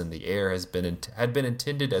 Love Is in the Air, had been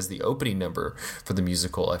intended as the opening number for the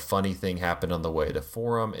musical A Funny Thing Happened on the Way to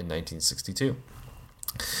Forum in 1962.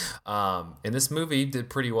 And this movie did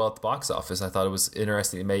pretty well at the box office. I thought it was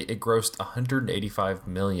interesting. It grossed $185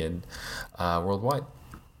 million worldwide.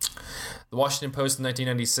 The Washington Post in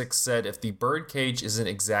 1996 said, if The Birdcage isn't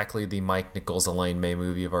exactly the Mike Nichols Elaine May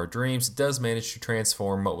movie of our dreams, it does manage to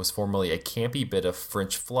transform what was formerly a campy bit of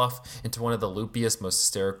French fluff into one of the loopiest, most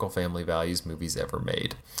hysterical family values movies ever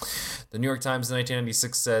made. The New York Times in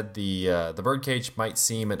 1996 said the Birdcage might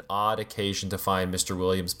seem an odd occasion to find Mr.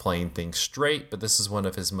 Williams playing things straight, but this is one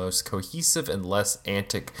of his most cohesive and least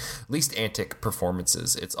antic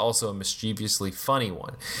performances. It's also a mischievously funny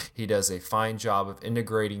one. He does a fine job of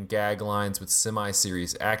integrating gag lines with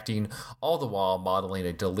semi-serious acting, all the while modeling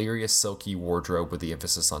a delirious silky wardrobe with the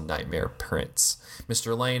emphasis on nightmare prints.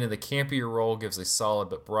 Mr. Lane in the campier role gives a solid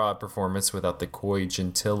but broad performance without the coy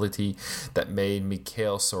gentility that made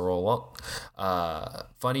Mikhail Sorolov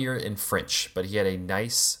funnier in French, but he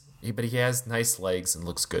has nice legs and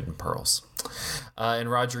looks good in pearls. And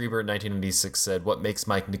Roger Ebert in 1996 said, what makes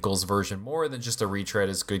Mike Nichols' version more than just a retread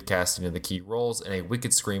is good casting in the key roles and a wicked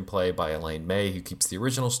screenplay by Elaine May, who keeps the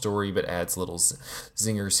original story but adds little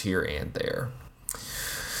zingers here and there.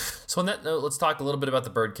 So on that note, let's talk a little bit about The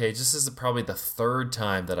Birdcage. This is probably the third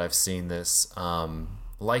time that I've seen this.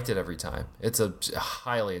 Liked it every time. It's a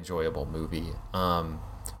highly enjoyable movie.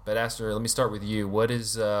 But Astor, let me start with you.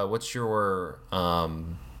 What's your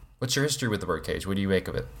history with The Birdcage? What do you make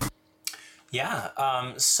of it?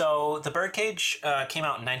 Yeah, so The Birdcage came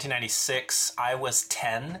out in 1996. I was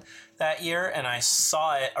 10 that year, and I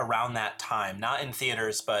saw it around that time. Not in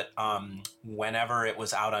theaters, but whenever it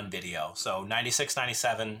was out on video. So 96,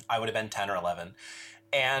 97, I would have been 10 or 11.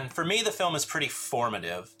 And for me, the film is pretty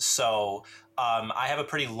formative. So I have a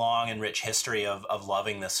pretty long and rich history of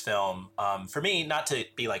loving this film. For me, not to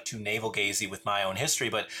be like too navel-gazy with my own history,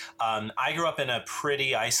 but I grew up in a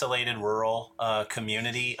pretty isolated rural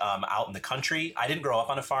community out in the country. I didn't grow up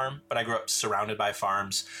on a farm, but I grew up surrounded by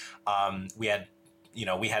farms. We had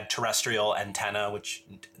terrestrial antenna, which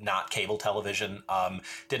not cable television.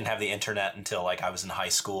 Didn't have the internet until like I was in high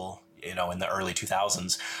school, in the early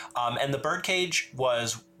 2000s. And The Birdcage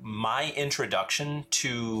was my introduction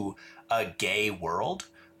to a gay world,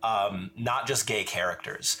 not just gay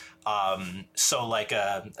characters. So like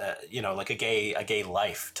a gay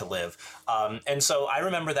life to live. And so I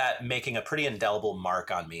remember that making a pretty indelible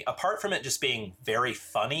mark on me. Apart from it just being very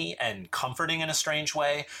funny and comforting in a strange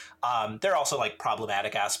way, there are also like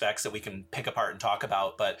problematic aspects that we can pick apart and talk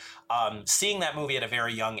about. But seeing that movie at a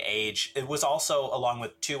very young age, it was also, along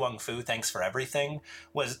with Tu Wong Fu, Thanks for Everything,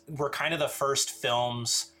 were kind of the first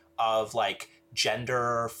films of like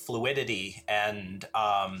gender fluidity and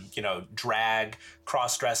drag,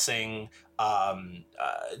 cross-dressing,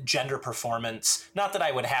 gender performance. Not that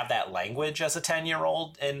I would have that language as a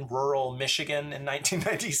 10-year-old in rural Michigan in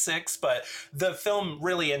 1996, but the film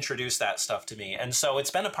really introduced that stuff to me. And so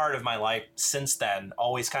it's been a part of my life since then,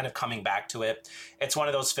 always kind of coming back to it. It's one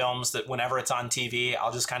of those films that whenever it's on TV,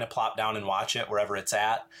 I'll just kind of plop down and watch it wherever it's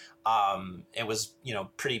at. It was,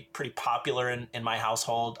 pretty popular in my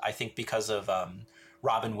household, I think because of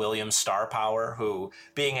Robin Williams' star power, who,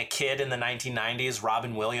 being a kid in the 1990s,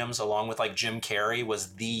 Robin Williams, along with like Jim Carrey,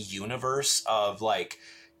 was the universe of like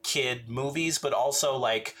kid movies, but also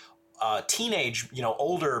like teenage,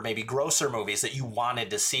 older, maybe grosser movies that you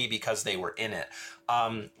wanted to see because they were in it.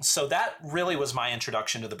 So that really was my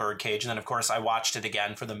introduction to The Birdcage. And then, of course, I watched it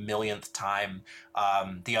again for the millionth time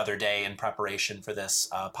the other day in preparation for this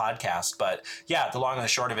podcast. But yeah, the long and the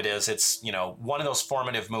short of it is it's, one of those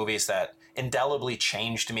formative movies that indelibly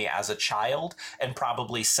changed me as a child and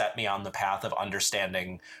probably set me on the path of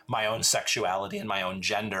understanding my own sexuality and my own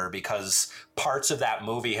gender, because parts of that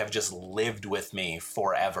movie have just lived with me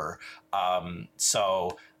forever.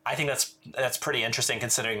 So I think that's pretty interesting,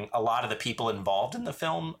 considering a lot of the people involved in the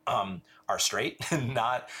film are straight,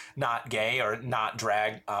 not gay or not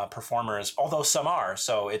drag performers, although some are.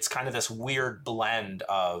 So it's kind of this weird blend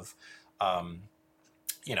of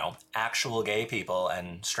actual gay people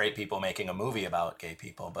and straight people making a movie about gay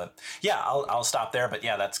people. But yeah, I'll stop there. But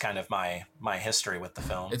yeah, that's kind of my history with the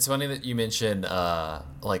film. It's funny that you mentioned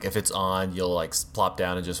like if it's on, you'll like plop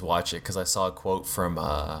down and just watch it, because I saw a quote from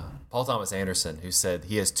Paul Thomas Anderson, who said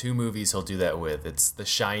he has 2 movies he'll do that with. It's The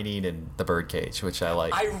Shining and The Birdcage, which I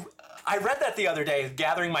like. I read that the other day,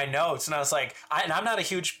 gathering my notes, and I was like, I'm not a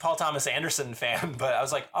huge Paul Thomas Anderson fan, but I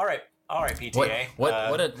was like, all right, PTA. What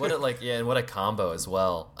a like, yeah, and what a combo as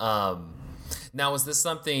well. Now, is this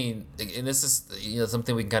something, and this is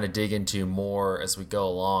something we can kind of dig into more as we go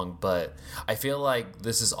along, but I feel like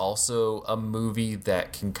this is also a movie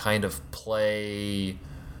that can kind of play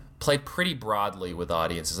pretty broadly with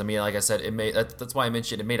audiences. I mean, like I said, that's why I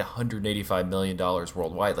mentioned it made $185 million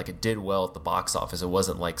worldwide. Like, it did well at the box office. It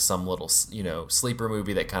wasn't like some little, sleeper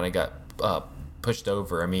movie that kind of got pushed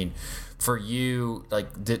over. I mean, for you,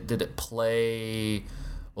 like, did it play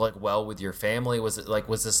like well with your family? Was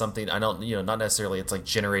this something, I don't, not necessarily it's like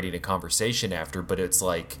generating a conversation after, but it's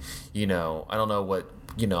like, I don't know what,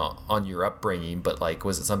 on your upbringing, but like,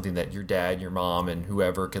 was it something that your dad, your mom, and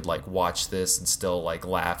whoever could like watch this and still like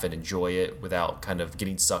laugh and enjoy it without kind of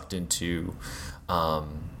getting sucked into,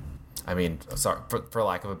 sorry, for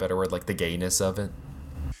lack of a better word, like the gayness of it?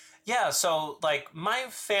 Yeah, so like my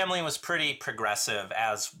family was pretty progressive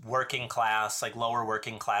as working class, like lower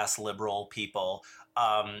working class liberal people.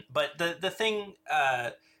 But the thing,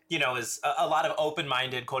 is a lot of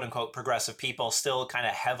open-minded, quote unquote, progressive people still kind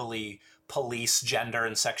of heavily police gender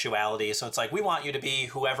and sexuality. So it's like, we want you to be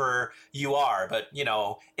whoever you are. But,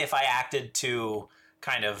 if I acted too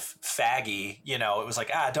kind of faggy, it was like,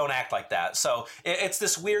 don't act like that. So it's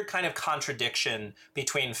this weird kind of contradiction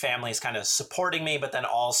between families kind of supporting me, but then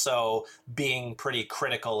also being pretty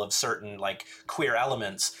critical of certain like queer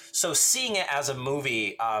elements. So seeing it as a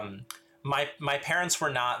movie, my parents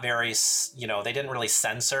were not very, they didn't really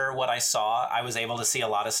censor what I saw. I was able to see a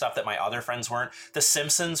lot of stuff that my other friends weren't. The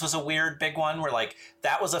Simpsons was a weird big one where like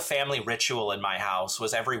that was a family ritual in my house,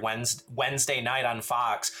 was every Wednesday night on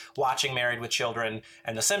Fox watching Married with Children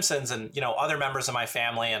and The Simpsons, and other members of my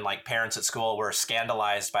family and like parents at school were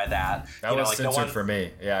scandalized by that. That was like censored for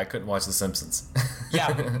me. Yeah, I couldn't watch The Simpsons.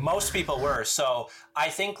 Yeah, most people were. So I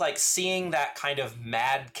think like seeing that kind of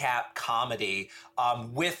madcap comedy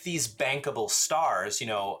with these bankable stars,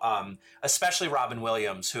 especially Robin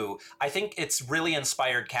Williams, who I think it's really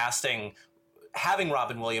inspired casting, having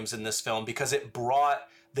Robin Williams in this film, because it brought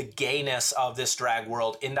the gayness of this drag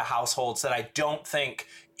world into households that I don't think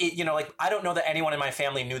I don't know that anyone in my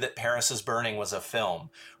family knew that Paris is Burning was a film,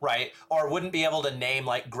 right? Or wouldn't be able to name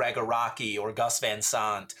like Greg Araki or Gus Van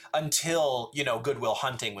Sant until, Good Will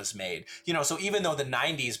Hunting was made. So even though the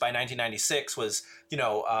 90s by 1996 was,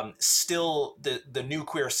 still the new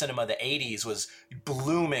queer cinema, the 80s was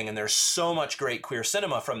blooming, and there's so much great queer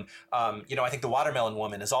cinema from, I think The Watermelon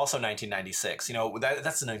Woman is also 1996.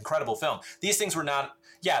 That's an incredible film. These things were not,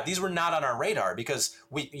 these were not on our radar because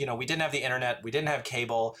we didn't have the internet, we didn't have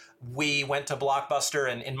cable. We went to Blockbuster,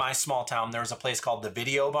 and in my small town, there was a place called the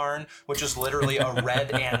Video Barn, which is literally a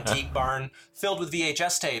red antique barn filled with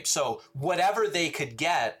VHS tapes. So whatever they could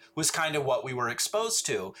get was kind of what we were exposed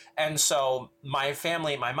to. And so my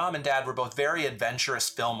family, my mom and dad were both very adventurous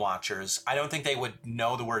film watchers. I don't think they would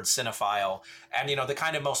know the word cinephile. And, the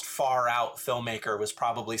kind of most far out filmmaker was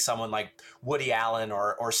probably someone like Woody Allen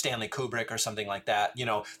or Stanley Kubrick or something like that.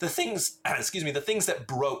 The things, the things that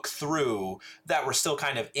broke through that were still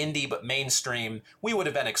kind of indie but mainstream, we would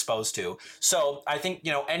have been exposed to. So I think,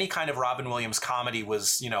 any kind of Robin Williams comedy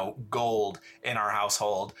was, gold in our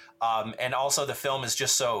household. And also the film is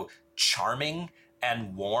just so charming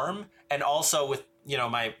and warm. And also with,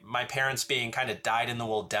 my parents being kind of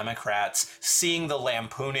dyed-in-the-wool Democrats, seeing the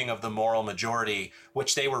lampooning of the moral majority,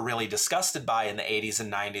 which they were really disgusted by in the 80s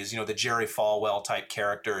and 90s, the Jerry Falwell type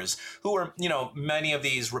characters who were, many of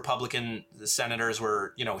these Republican senators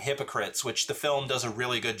were, hypocrites, which the film does a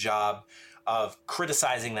really good job of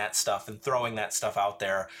criticizing that stuff and throwing that stuff out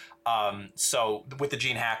there. So with the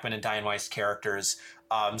Gene Hackman and Diane Weiss characters,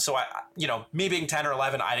 so I, me being 10 or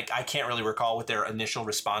 11, I can't really recall what their initial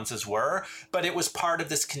responses were, but it was part of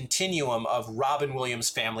this continuum of Robin Williams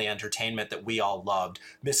family entertainment that we all loved.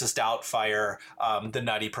 Mrs. Doubtfire, The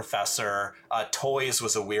Nutty Professor, Toys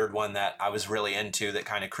was a weird one that I was really into that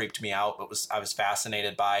kind of creeped me out, but I was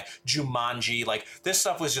fascinated by. Jumanji, like this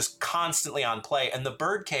stuff was just constantly on play. And The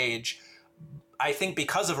Birdcage, I think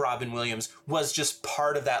because of Robin Williams, was just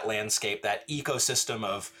part of that landscape, that ecosystem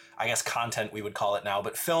of, I guess, content we would call it now,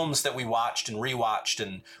 but films that we watched and rewatched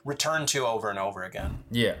and returned to over and over again.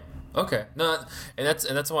 Yeah. Okay. No, and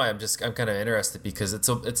that's why I'm kind of interested, because it's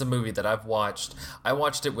a movie that I've watched. I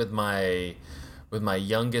watched it with my with my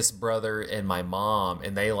youngest brother and my mom,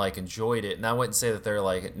 and they like enjoyed it. And I wouldn't say that they're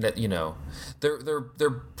like, you know,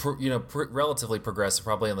 relatively progressive,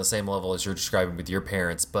 probably on the same level as you're describing with your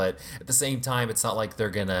parents. But at the same time, it's not like they're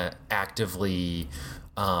gonna actively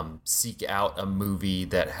seek out a movie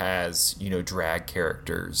that has, you know, drag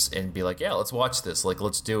characters and be like, yeah, let's watch this, like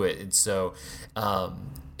let's do it. And so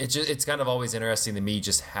it's kind of always interesting to me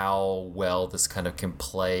just how well this kind of can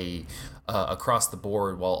play across the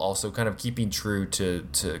board, while also kind of keeping true to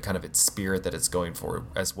kind of its spirit that it's going for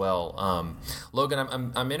as well.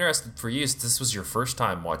 Logan, I'm interested for you. This was your first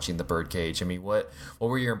time watching The Birdcage. I mean, what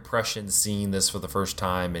were your impressions seeing this for the first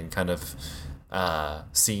time, and kind of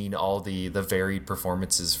seeing all the varied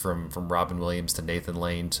performances from Robin Williams to Nathan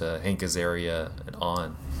Lane to Hank Azaria and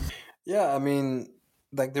on? Yeah, I mean,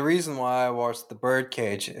 like the reason why I watched The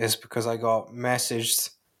Birdcage is because I got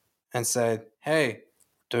messaged and said, "Hey,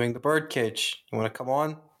 doing The Birdcage. You want to come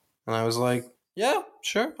on?" And I was like, "Yeah,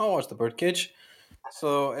 sure, I'll watch The Birdcage."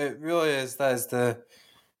 So it really is, that is the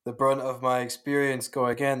brunt of my experience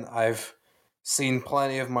going in. I've seen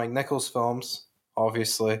plenty of Mike Nichols films,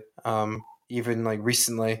 obviously. Even like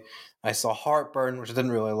recently, I saw Heartburn, which I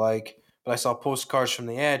didn't really like, but I saw Postcards from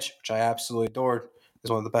the Edge, which I absolutely adored. It's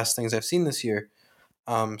one of the best things I've seen this year.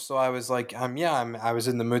 So I was like, I was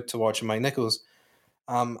in the mood to watch Mike Nichols.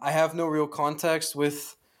 I have no real context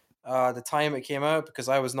with the time it came out because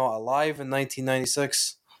I was not alive in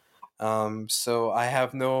 1996. So I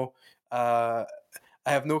have no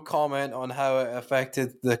comment on how it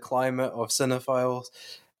affected the climate of cinephiles,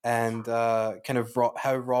 and kind of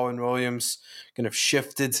how Robin Williams kind of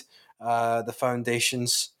shifted the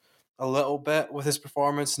foundations a little bit with his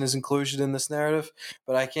performance and his inclusion in this narrative.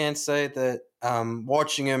 But I can say that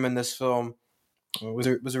watching him in this film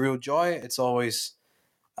was a real joy. It's always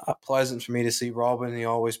pleasant for me to see Robin. He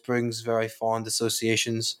always brings very fond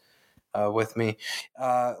associations with me.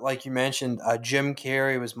 Like you mentioned, Jim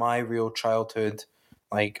Carrey was my real childhood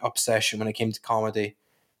like obsession when it came to comedy.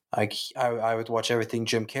 Like I would watch everything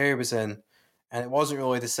Jim Carrey was in, and it wasn't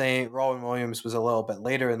really the same. Robin Williams was a little bit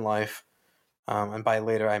later in life, and by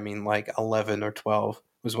later I mean like 11 or 12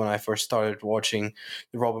 was when I first started watching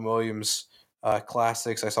the Robin Williams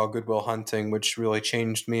classics. I saw Good Will Hunting, which really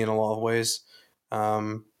changed me in a lot of ways.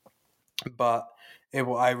 But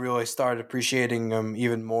I really started appreciating him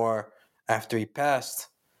even more after he passed.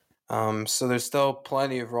 So there's still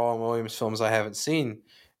plenty of Robin Williams films I haven't seen,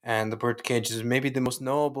 and The Birdcage is maybe the most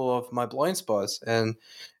knowable of my blind spots. And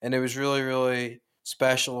it was really, really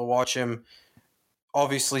special to watch him.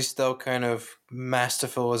 Obviously, still kind of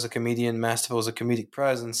masterful as a comedian, masterful as a comedic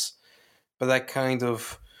presence, but that kind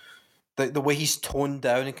of the way he's toned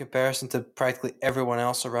down in comparison to practically everyone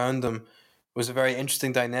else around him was a very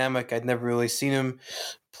interesting dynamic. I'd never really seen him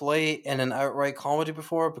play in an outright comedy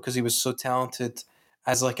before because he was so talented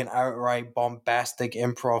as like an outright bombastic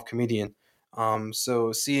improv comedian.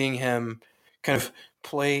 So seeing him kind of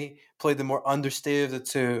play the more understated of the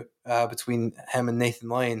two between him and Nathan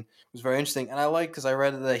Lane was very interesting. And I like, because I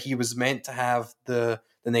read that he was meant to have the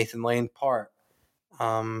Nathan Lane part,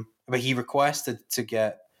 but he requested to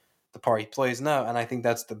get the part he plays now, and I think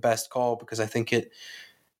that's the best call, because I think it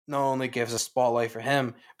not only gives a spotlight for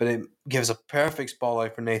him, but it gives a perfect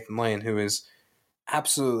spotlight for Nathan Lane, who is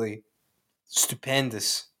absolutely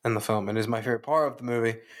stupendous in the film and is my favorite part of the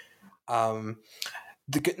movie.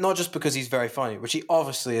 Not just because he's very funny, which he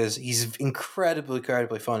obviously is. He's incredibly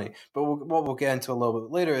funny. But what we'll get into a little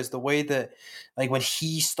bit later is the way that, like, when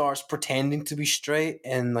he starts pretending to be straight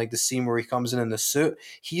in like the scene where he comes in the suit,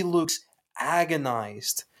 he looks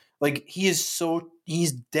agonized. Like he's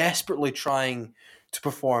desperately trying to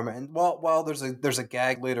perform. And while there's a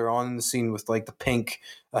gag later on in the scene with like the pink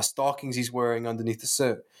stockings he's wearing underneath the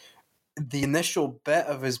suit, the initial bit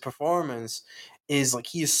of his performance is like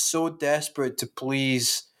he is so desperate to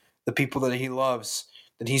please the people that he loves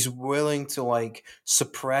that he's willing to like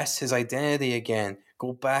suppress his identity again,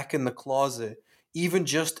 go back in the closet, even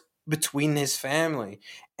just between his family,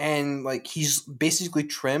 and like he's basically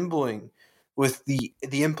trembling with the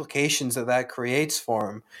implications that creates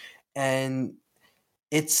for him. And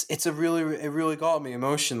it really got me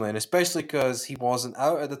emotionally, and especially because he wasn't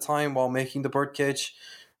out at the time while making The Birdcage,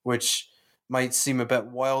 which might seem a bit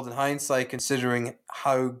wild in hindsight considering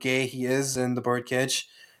how gay he is in The Birdcage.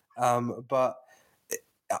 But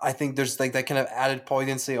I think there's like that kind of added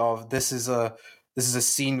poignancy of this is a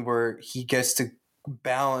scene where he gets to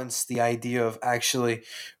balance the idea of actually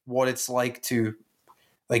what it's like to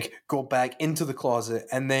like go back into the closet,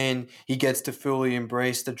 and then he gets to fully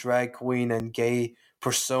embrace the drag queen and gay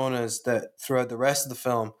personas that throughout the rest of the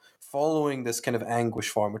film following this kind of anguish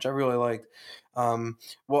for him, which I really liked.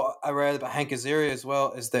 What I read about Hank Azaria as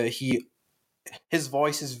well is that his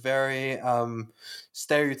voice is very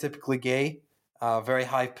stereotypically gay, very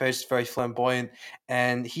high pitched, very flamboyant,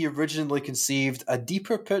 and he originally conceived a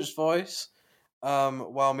deeper pitched voice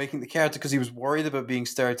while making the character because he was worried about being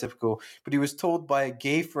stereotypical. But he was told by a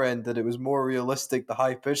gay friend that it was more realistic, the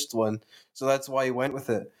high pitched one, so that's why he went with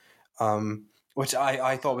it. Which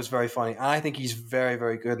I thought was very funny, and I think he's very,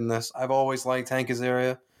 very good in this. I've always liked Hank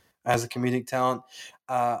Azaria as a comedic talent.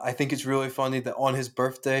 I think it's really funny that on his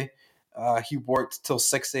birthday, he worked till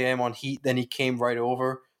 6 a.m. on Heat, then he came right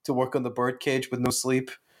over to work on the Birdcage with no sleep.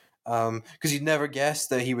 Because you'd never guess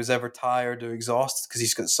that he was ever tired or exhausted because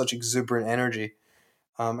he's got such exuberant energy.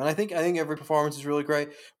 And I think every performance is really great.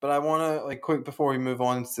 But I want to, like, quick before we move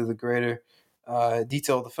on to the greater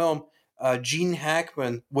detail of the film, Gene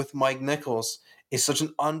Hackman with Mike Nichols is such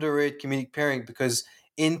an underrated comedic pairing because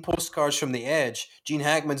in Postcards from the Edge, Gene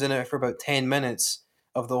Hackman's in it for about 10 minutes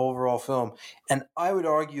of the overall film. And I would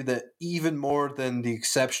argue that even more than the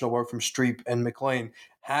exceptional work from Streep and McClane,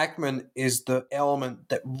 Hackman is the element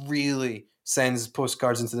that really sends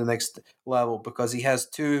Postcards into the next level because he has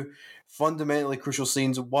two fundamentally crucial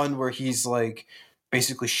scenes. One where he's like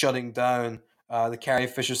basically shutting down the Carrie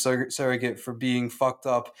Fisher surrogate for being fucked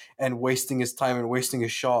up and wasting his time and wasting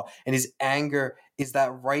his shot. And his anger is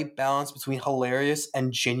that right balance between hilarious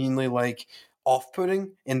and genuinely like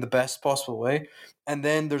off-putting in the best possible way. And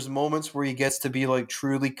then there's moments where he gets to be like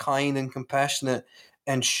truly kind and compassionate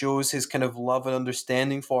and shows his kind of love and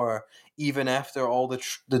understanding for her, even after all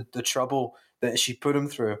the trouble that she put him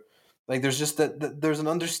through. Like there's just there's an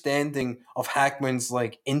understanding of Hackman's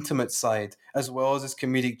like intimate side as well as his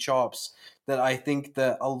comedic chops that I think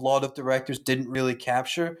that a lot of directors didn't really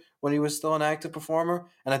capture when he was still an active performer.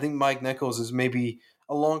 And I think Mike Nichols is maybe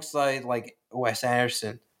alongside like Wes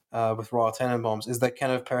Anderson with Royal Tenenbaums is that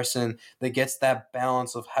kind of person that gets that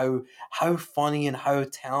balance of how funny and how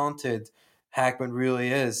talented Hackman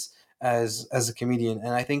really is as a comedian.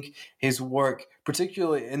 And I think his work,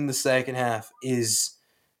 particularly in the second half, is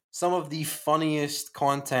some of the funniest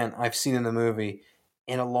content I've seen in a movie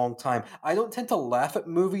in a long time. I don't tend to laugh at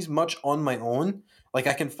movies much on my own. Like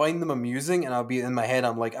I can find them amusing and I'll be in my head,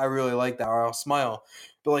 I'm like, I really like that, or I'll smile.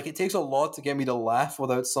 But like it takes a lot to get me to laugh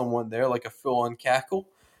without someone there, like a full-on cackle.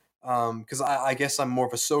 Because I guess I'm more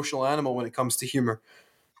of a social animal when it comes to humor.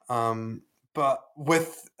 But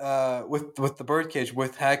with the Birdcage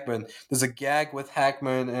with Hackman, there's a gag with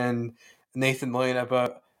Hackman and Nathan Lane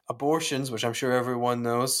about abortions, which I'm sure everyone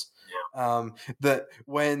knows. That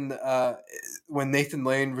when Nathan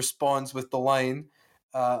Lane responds with the line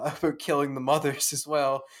about killing the mothers as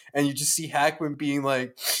well, and you just see Hackman being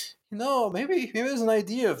like, maybe there's an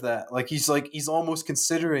idea of that. Like he's almost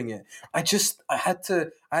considering it. I had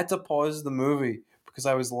to pause the movie because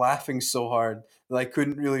I was laughing so hard that I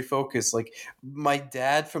couldn't really focus. Like my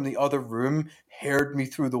dad from the other room heard me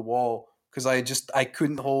through the wall because I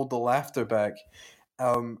couldn't hold the laughter back.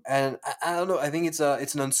 And I don't know. I think it's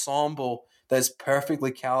an ensemble that's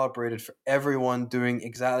perfectly calibrated for everyone doing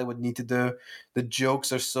exactly what they need to do. The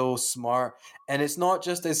jokes are so smart, and it's not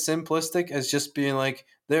just as simplistic as just being like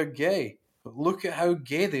they're gay. But look at how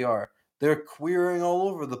gay they are. They're queering all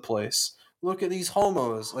over the place. Look at these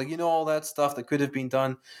homos. Like all that stuff that could have been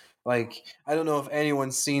done. Like I don't know if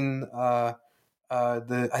anyone's seen I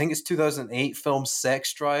think it's 2008 film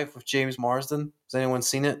Sex Drive with James Marsden. Has anyone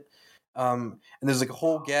seen it? And there's like a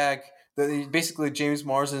whole gag that basically James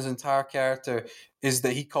Marsden's entire character is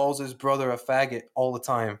that he calls his brother a faggot all the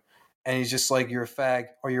time. And he's just like, you're a fag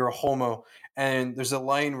or you're a homo. And there's a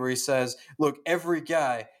line where he says, look, every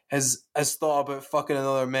guy has thought about fucking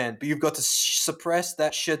another man, but you've got to suppress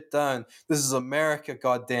that shit down. This is America,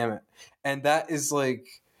 goddammit. And that is like,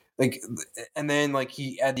 and then like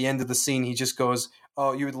he, at the end of the scene, he just goes,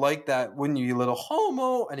 oh, you would like that, wouldn't you, you little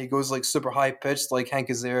homo? And he goes like super high pitched, like Hank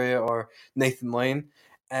Azaria or Nathan Lane.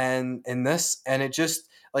 And in this, and it just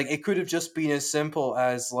like it could have just been as simple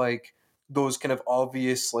as like those kind of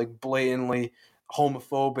obvious, like blatantly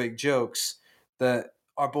homophobic jokes that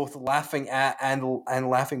are both laughing at and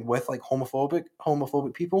laughing with like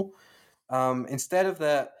homophobic people. Instead of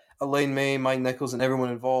that, Elaine May, Mike Nichols, and everyone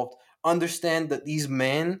involved understand that these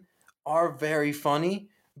men are very funny,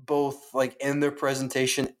 both like in their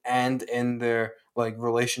presentation and in their like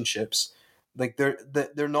relationships. Like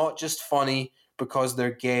they're not just funny because they're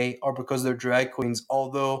gay or because they're drag queens,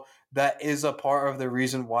 although that is a part of the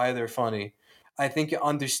reason why they're funny. I think it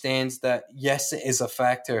understands that yes, it is a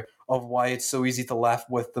factor of why it's so easy to laugh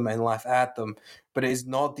with them and laugh at them, but it is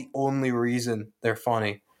not the only reason they're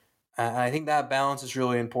funny. And I think that balance is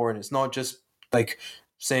really important. It's not just like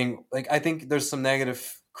saying, like, I think there's some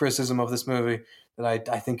negative criticism of this movie that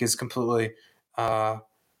I think is completely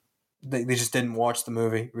they just didn't watch the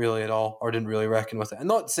movie really at all, or didn't really reckon with it. I'm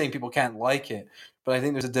not saying people can't like it, but I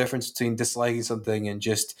think there's a difference between disliking something and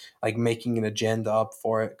just like making an agenda up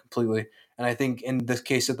for it completely. And I think in this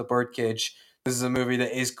case of The Birdcage, this is a movie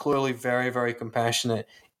that is clearly very, very compassionate,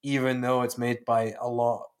 even though it's made by a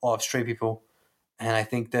lot of straight people. And I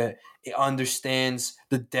think that it understands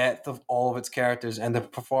the depth of all of its characters, and the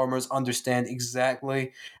performers understand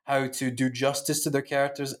exactly how to do justice to their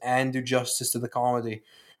characters and do justice to the comedy,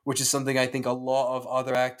 which is something I think a lot of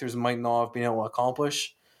other actors might not have been able to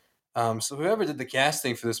accomplish. So whoever did the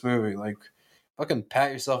casting for this movie, like, fucking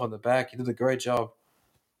pat yourself on the back. You did a great job.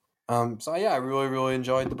 So yeah, I really, really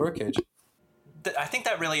enjoyed The Birdcage. I think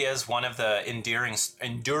that really is one of the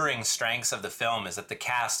enduring strengths of the film, is that the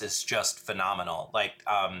cast is just phenomenal. Like,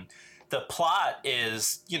 the plot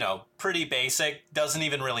is, pretty basic, doesn't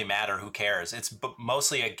even really matter, who cares. It's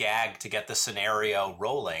mostly a gag to get the scenario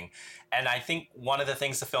rolling. And I think one of the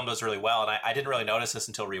things the film does really well, and I didn't really notice this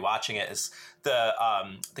until rewatching it, is the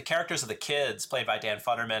characters of the kids, played by Dan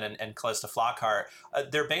Futterman and Callista Flockhart,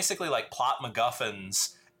 they're basically like plot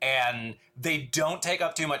MacGuffins, and they don't take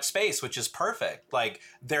up too much space, which is perfect. Like,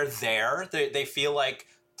 they're there. They feel like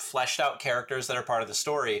fleshed out characters that are part of the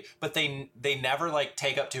story, but they never like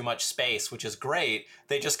take up too much space, which is great.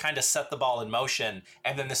 They just kind of set the ball in motion,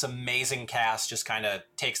 and then this amazing cast just kind of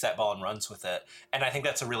takes that ball and runs with it. And I think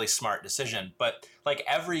that's a really smart decision. But like,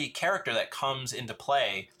 every character that comes into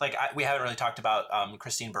play, like, we haven't really talked about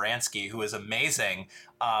Christine Baranski, who is amazing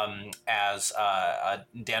as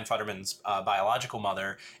Dan Futterman's biological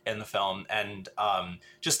mother in the film, and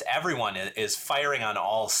just everyone is firing on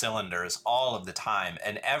all cylinders all of the time,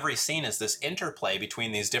 and every scene is this interplay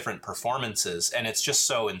between these different performances, and it's just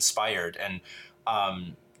so inspired. And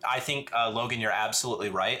I think, Logan, you're absolutely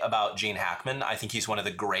right about Gene Hackman. I think he's one of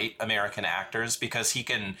the great American actors, because he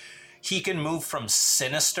can move from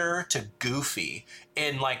sinister to goofy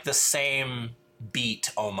in like the same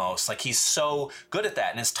beat almost. Like, he's so good at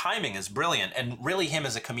that, and his timing is brilliant. And really, him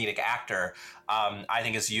as a comedic actor, I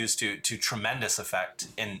think, is used to tremendous effect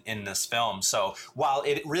in this film. So while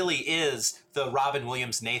it really is the Robin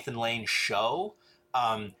Williams, Nathan Lane show,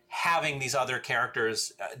 having these other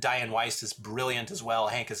characters, Diane Weiss is brilliant as well,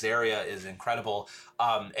 Hank Azaria is incredible.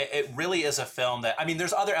 It really is a film that, I mean,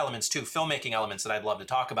 there's other elements too, filmmaking elements that I'd love to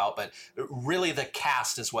talk about, but really the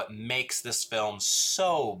cast is what makes this film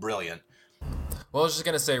so brilliant. Well, I was just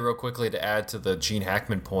going to say real quickly to add to the Gene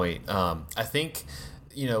Hackman point. I think,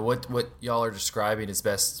 what y'all are describing is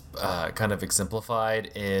best kind of exemplified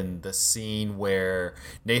in the scene where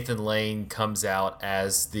Nathan Lane comes out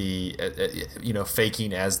as the,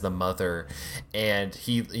 faking as the mother. And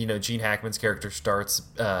he, Gene Hackman's character starts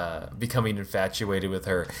becoming infatuated with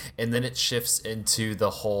her. And then it shifts into the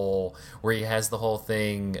whole, where he has the whole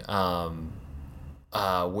thing,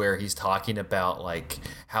 where he's talking about like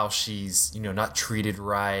how she's not treated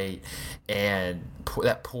right, and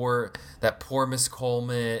that poor Miss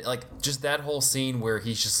Coleman, like just that whole scene where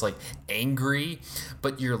he's just like angry,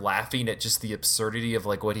 but you're laughing at just the absurdity of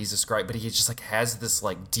like what he's described, but he just like has this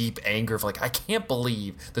like deep anger of like, I can't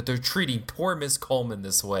believe that they're treating poor Miss Coleman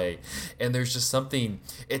this way. And there's just something,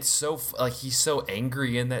 it's so like he's so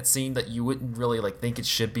angry in that scene that you wouldn't really like think it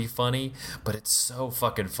should be funny, but it's so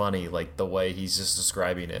fucking funny, like the way he's just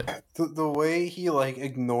describing it. The way he like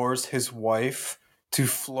ignores his wife to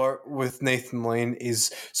flirt with Nathan Lane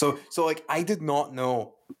is so like, I did not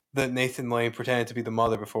know that Nathan Lane pretended to be the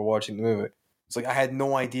mother before watching the movie. It's like I had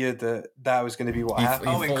no idea that was going to be what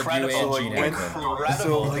happened. Oh, incredible!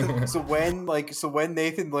 So, like, when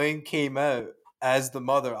Nathan Lane came out as the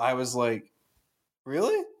mother, I was like,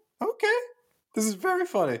 really? Okay. This is very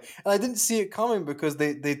funny. And I didn't see it coming because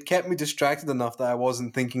they kept me distracted enough that I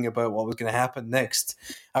wasn't thinking about what was going to happen next.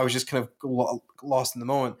 I was just kind of lost in the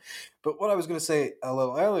moment. But what I was going to say a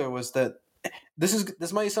little earlier was that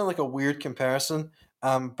this might sound like a weird comparison,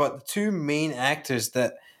 but the two main actors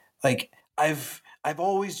that like I've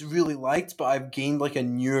always really liked, but I've gained like a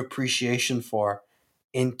new appreciation for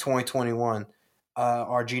in 2021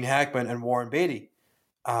 are Gene Hackman and Warren Beatty.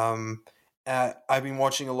 I've been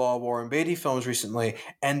watching a lot of Warren Beatty films recently,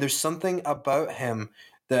 and there's something about him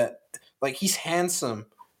that, like, he's handsome,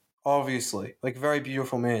 obviously, like, very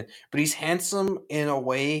beautiful man, but he's handsome in a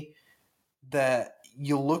way that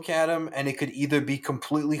you look at him and it could either be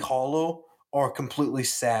completely hollow or completely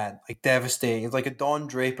sad, like devastating. It's like a Don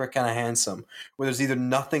Draper kind of handsome, where there's either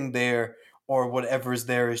nothing there or whatever is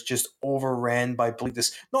there is just overran by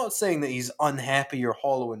bleakness. Not saying that he's unhappy or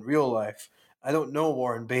hollow in real life, I don't know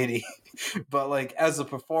Warren Beatty, but like as a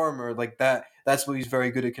performer, like that's what he's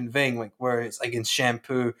very good at conveying. Like where it's like in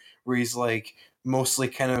Shampoo, where he's like mostly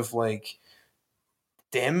kind of like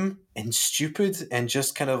dim and stupid and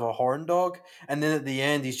just kind of a horn dog, and then at the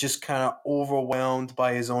end he's just kind of overwhelmed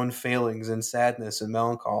by his own failings and sadness and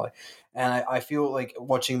melancholy. And I feel like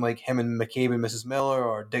watching like him and McCabe and Mrs. Miller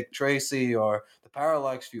or Dick Tracy or The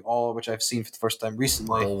Parallax View, all of which I've seen for the first time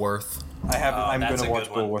recently. Bulworth. I have. I'm going that's to a watch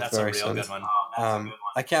good one. Bulworth That's a very real soon. good one.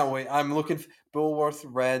 I can't wait. I'm looking for Bulworth,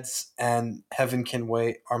 Reds, and Heaven Can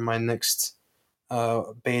Wait are my next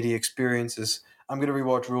Beatty experiences. I'm going to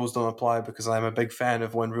rewatch Rules Don't Apply because I'm a big fan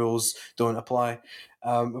of when rules don't apply.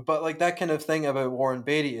 But like that kind of thing about Warren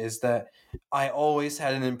Beatty is that I always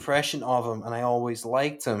had an impression of him and I always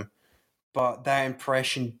liked him, but that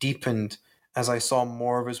impression deepened as I saw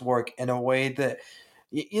more of his work in a way that,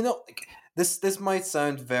 like, this might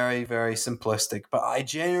sound very, very simplistic, but I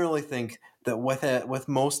genuinely think that with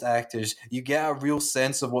most actors, you get a real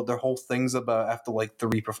sense of what their whole thing's about after like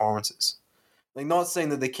 3 performances. Like, not saying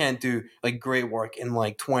that they can't do like great work in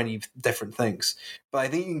like 20 different things, but I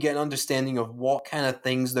think you can get an understanding of what kind of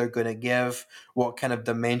things they're going to give, what kind of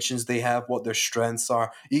dimensions they have, what their strengths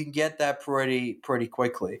are. You can get that pretty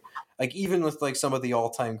quickly. Like even with like some of the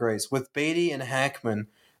all-time greats, with Beatty and Hackman,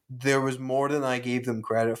 there was more than I gave them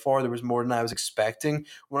credit for. There was more than I was expecting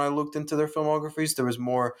when I looked into their filmographies. There was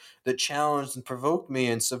more that challenged and provoked me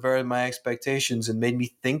and subverted my expectations and made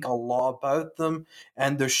me think a lot about them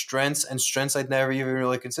and their strengths I'd never even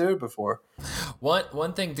really considered before.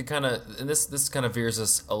 One thing to kind of, and this kind of veers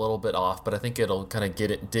us a little bit off, but I think it'll kind of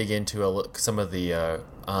dig into some of the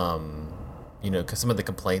some of the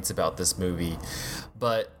complaints about this movie,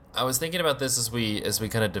 but I was thinking about this as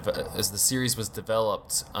the series was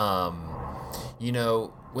developed.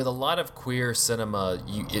 With a lot of queer cinema,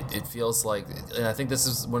 it feels like, and I think this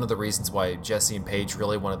is one of the reasons why Jesse and Paige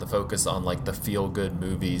really wanted to focus on like the feel good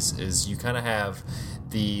movies, is you kind of have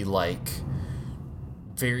the like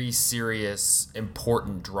very serious,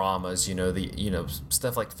 important dramas,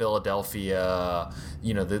 stuff like Philadelphia,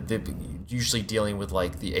 the usually dealing with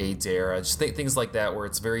like the AIDS era, just things like that, where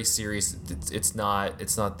it's very serious. It's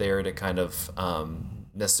not there to kind of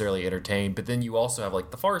necessarily entertain. But then you also have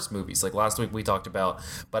like the farce movies. Like last week we talked about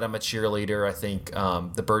But I'm a Cheerleader. I think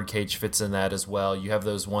The Birdcage fits in that as well. You have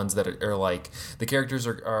those ones that are like the characters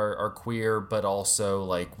are queer, but also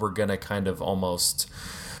like we're gonna kind of almost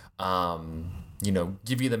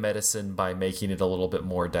give you the medicine by making it a little bit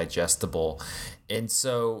more digestible. And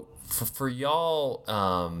so for y'all,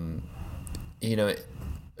 I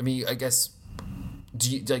guess,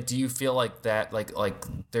 do you feel like that, like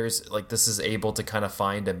there's like, this is able to kind of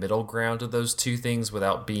find a middle ground of those two things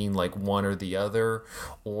without being like one or the other?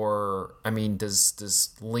 Or, I mean,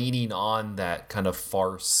 does leaning on that kind of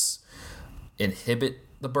farce inhibit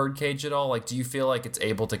The Birdcage at all? Like, do you feel like it's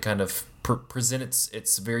able to kind of present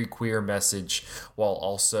its very queer message while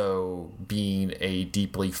also being a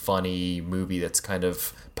deeply funny movie that's kind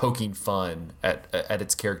of poking fun at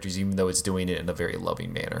its characters, even though it's doing it in a very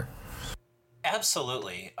loving manner?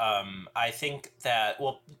 Absolutely. I think that,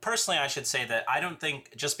 well, personally, I should say that I don't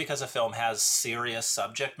think just because a film has serious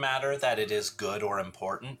subject matter that it is good or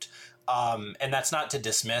important. And that's not to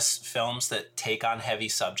dismiss films that take on heavy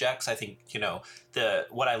subjects. I think,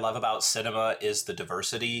 what I love about cinema is the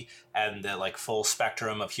diversity and the like full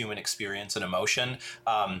spectrum of human experience and emotion.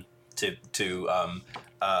 To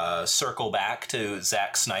circle back to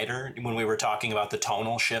Zack Snyder when we were talking about the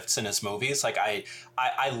tonal shifts in his movies, like I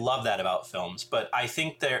love that about films, but I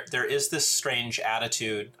think there is this strange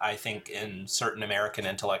attitude, I think, in certain American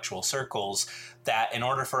intellectual circles, that in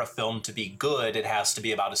order for a film to be good, it has to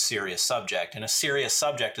be about a serious subject, and a serious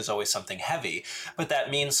subject is always something heavy. But that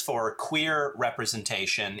means for queer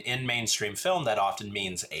representation in mainstream film, that often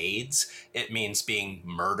means AIDS. It means being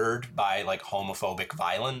murdered by like homophobic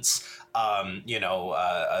violence.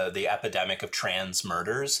 The epidemic of trans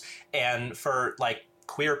murders. And for like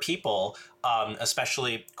queer people,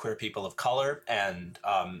 especially queer people of color and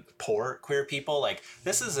poor queer people, like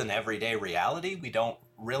this is an everyday reality. We don't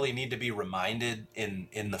really need to be reminded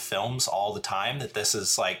in the films all the time that this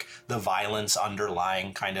is like the violence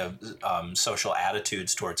underlying kind of social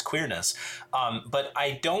attitudes towards queerness. But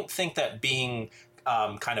I don't think that being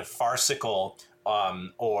kind of farcical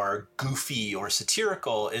or goofy or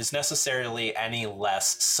satirical is necessarily any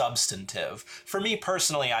less substantive. For me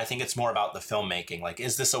personally, I think it's more about the filmmaking. Like,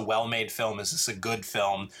 is this a well-made film? Is this a good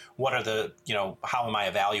film? What are the, how am I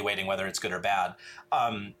evaluating whether it's good or bad?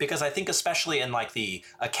 Because I think especially in like the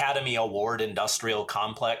Academy Award industrial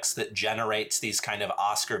complex that generates these kind of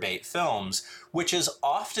Oscar bait films, which is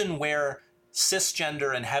often where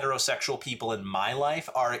cisgender and heterosexual people in my life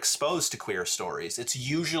are exposed to queer stories. It's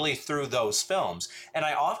usually through those films. And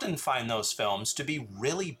I often find those films to be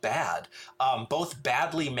really bad, both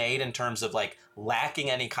badly made in terms of like lacking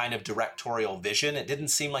any kind of directorial vision. It didn't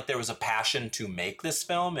seem like there was a passion to make this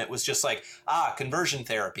film. It was just like, conversion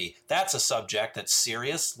therapy. That's a subject that's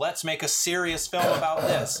serious. Let's make a serious film about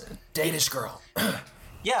this. Danish Girl.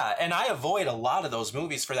 Yeah, and I avoid a lot of those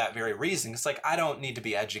movies for that very reason. It's like, I don't need to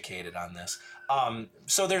be educated on this.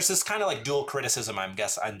 So there's this kind of like dual criticism,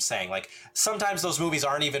 I'm saying. Like, sometimes those movies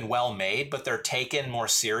aren't even well made, but they're taken more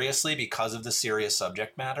seriously because of the serious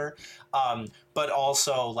subject matter. But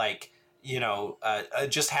also, like, you know,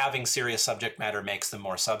 just having serious subject matter makes them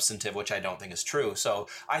more substantive, which I don't think is true. So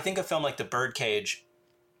I think a film like The Birdcage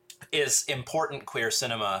is important queer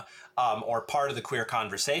cinema, or part of the queer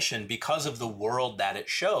conversation because of the world that it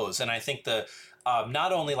shows. And I think the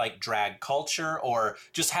not only like drag culture or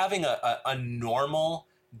just having a normal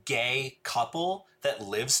gay couple that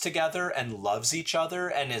lives together and loves each other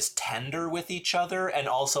and is tender with each other and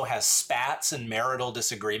also has spats and marital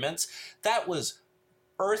disagreements, that was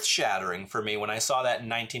earth-shattering for me when I saw that in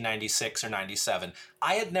 1996 or 97.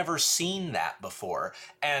 I had never seen that before.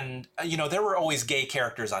 And, you know, there were always gay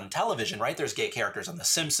characters on television, right? There's gay characters on The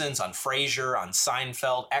Simpsons, on Frasier, on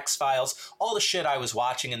Seinfeld, X-Files, all the shit I was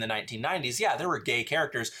watching in the 1990s. Yeah, there were gay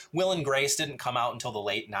characters. Will and Grace didn't come out until the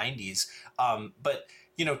late 90s. But,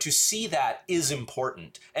 you know, to see that is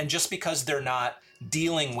important. And just because they're not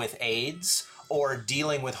dealing with AIDS or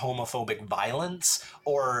dealing with homophobic violence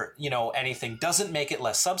or, you know, anything doesn't make it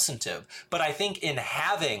less substantive. But I think in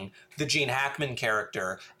having the Gene Hackman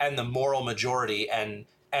character and the moral majority and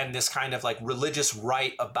this kind of like religious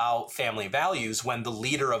right about family values, when the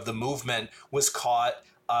leader of the movement was caught,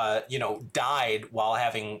 died while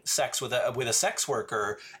having sex with a sex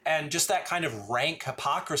worker, and just that kind of rank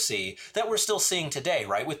hypocrisy that we're still seeing today,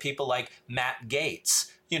 right? With people like Matt Gaetz,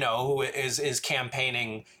 you know, who is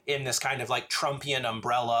campaigning in this kind of like Trumpian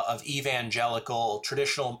umbrella of evangelical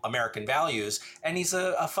traditional American values, and he's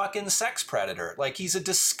a fucking sex predator. Like, he's a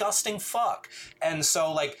disgusting fuck. And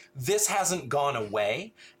so like this hasn't gone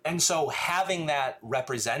away. And so having that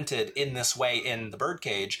represented in this way in The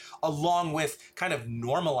Birdcage, along with kind of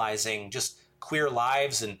normalizing just queer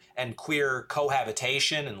lives and queer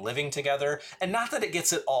cohabitation and living together. And not that it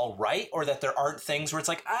gets it all right or that there aren't things where it's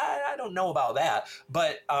like, I don't know about that,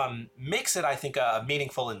 but makes it, I think, a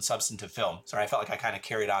meaningful and substantive film. Sorry, I felt like I kind of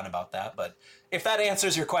carried on about that, but if that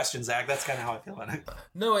answers your question, Zach, that's kind of how I feel on it.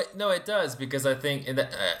 No, it does, because I think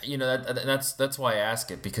that's why I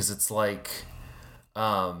ask it, because it's like,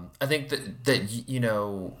 I think that you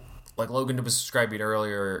know, like Logan was describing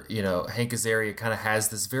earlier, you know, Hank Azaria kind of has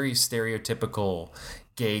this very stereotypical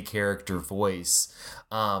gay character voice,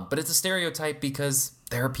 but it's a stereotype because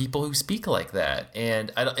there are people who speak like that,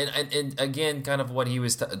 and and again, kind of what he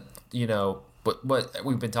was, what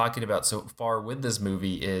we've been talking about so far with this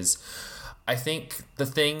movie is, I think the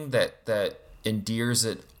thing that endears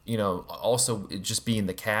it, you know, also just being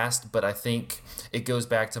the cast, but I think it goes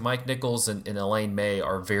back to Mike Nichols and Elaine May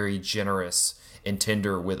are very generous and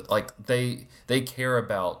tender with, like, they care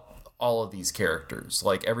about all of these characters,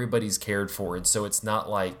 like everybody's cared for, and so it's not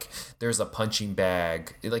like there's a punching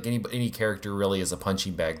bag, like any character really is a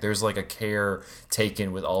punching bag. There's like a care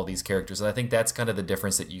taken with all these characters, and I think that's kind of the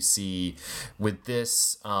difference that you see with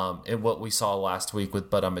this and what we saw last week with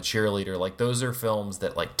But I'm a Cheerleader. Like, those are films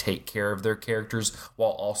that like take care of their characters while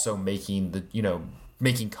also making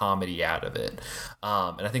making comedy out of it,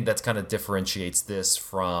 and I think that's kind of differentiates this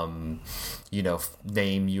from, you know,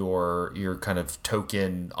 name your kind of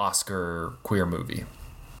token Oscar queer movie.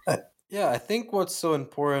 I think what's so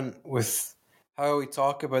important with how we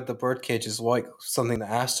talk about The Birdcage is like something that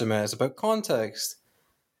Aston is about context.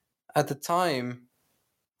 At the time,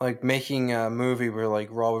 like, making a movie where like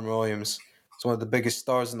Robin Williams is one of the biggest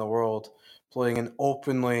stars in the world, playing an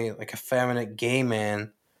openly like effeminate gay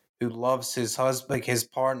man who loves his husband, like his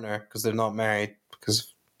partner, because they're not married,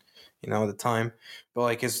 because, you know, at the time, but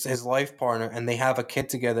like his life partner, and they have a kid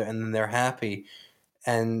together, and then they're happy,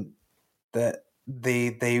 and that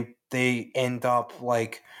they end up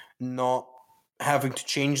like not having to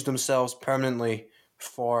change themselves permanently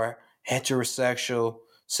for heterosexual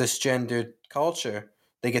cisgendered culture.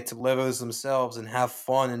 They get to live as themselves and have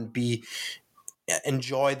fun and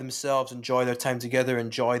enjoy themselves, enjoy their time together,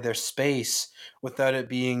 enjoy their space without it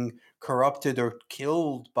being corrupted or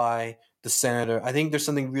killed by the senator. I think there's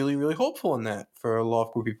something really, really hopeful in that for a lot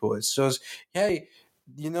of queer people. It shows, hey,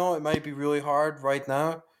 you know, it might be really hard right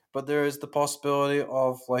now, but there is the possibility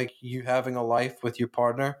of like you having a life with your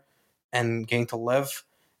partner and getting to live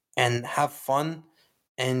and have fun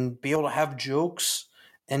and be able to have jokes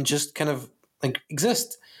and just kind of like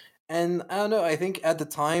exist. And I don't know, I think at the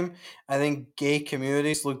time, I think gay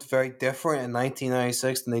communities looked very different in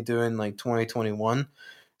 1996 than they do in like 2021.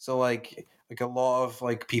 So like a lot of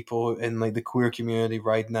like people in like the queer community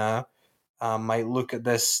right now might look at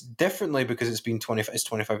this differently because it's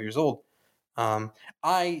 25 years old.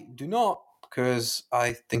 I do not, because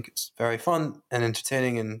I think it's very fun and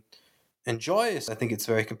entertaining and joyous. I think it's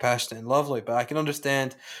very compassionate and lovely, but I can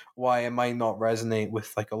understand why it might not resonate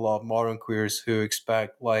with like a lot of modern queers who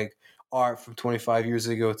expect like art from 25 years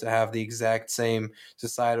ago to have the exact same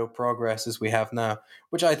societal progress as we have now,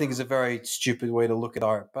 which I think is a very stupid way to look at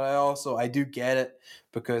art. But I do get it,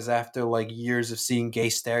 because after like years of seeing gay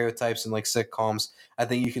stereotypes in like sitcoms, I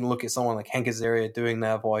think you can look at someone like Hank Azaria doing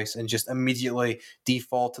that voice and just immediately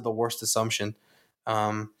default to the worst assumption.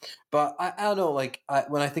 But I don't know, like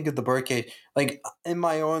when I think of the Birdcage, like in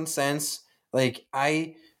my own sense, like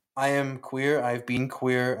I am queer. I've been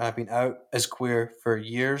queer. I've been out as queer for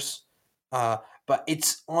years. But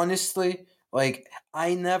it's honestly like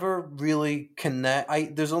I never really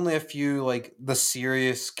connect. There's only a few like the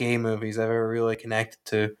serious gay movies I've ever really connected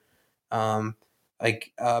to. Um,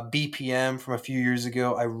 BPM from a few years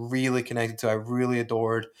ago, I really connected to. I really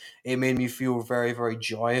adored. It made me feel very, very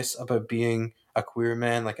joyous about being a queer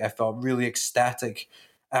man. Like I felt really ecstatic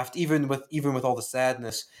after, even with all the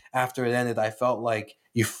sadness after it ended. I felt like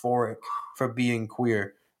euphoric for being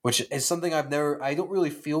queer, which is something I don't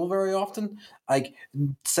really feel very often. Like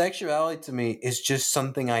sexuality to me is just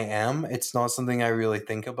something I am. It's not something I really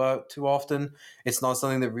think about too often. It's not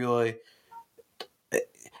something that really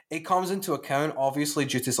it comes into account, obviously,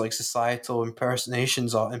 due to like societal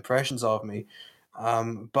impressions of me.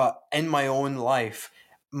 But in my own life,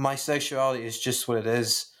 my sexuality is just what it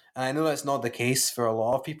is, and I know that's not the case for a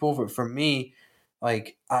lot of people. But for me,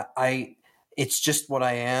 like it's just what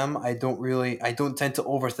I am. I don't tend to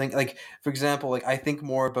overthink. Like for example, like I think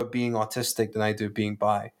more about being autistic than I do being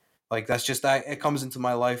bi. Like that's just that it comes into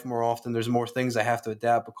my life more often. There's more things I have to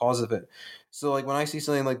adapt because of it. So like when I see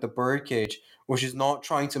something like the Birdcage, which is not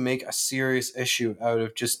trying to make a serious issue out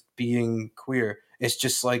of just being queer, it's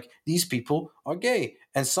just like these people are gay,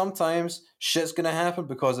 and sometimes shit's gonna happen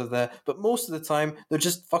because of that. But most of the time, they're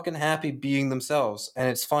just fucking happy being themselves, and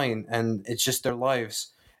it's fine, and it's just their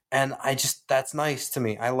lives. And that's nice to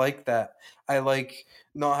me. I like that. I like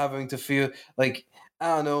not having to feel like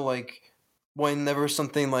I don't know, like whenever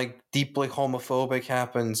something like deeply homophobic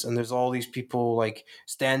happens and there's all these people like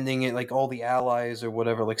standing it like all the allies or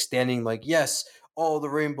whatever like standing like yes, all the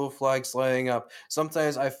rainbow flags lighting up,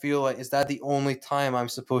 sometimes I feel like is that the only time I'm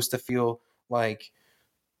supposed to feel like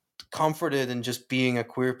comforted in just being a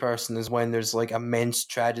queer person is when there's like immense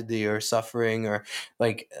tragedy or suffering or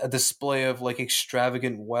like a display of like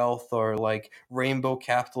extravagant wealth or like rainbow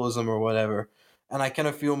capitalism or whatever. And I kind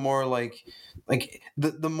of feel more like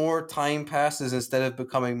the more time passes, instead of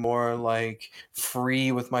becoming more like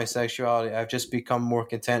free with my sexuality, I've just become more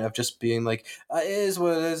content of just being like it is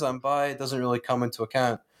what it is, I'm bi, it doesn't really come into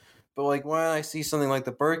account. But like when I see something like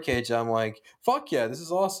the Birdcage, I'm like, fuck yeah, this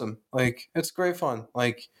is awesome. Like it's great fun.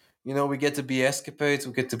 Like, we get to be escapades,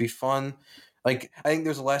 we get to be fun. Like I think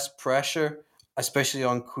there's less pressure, especially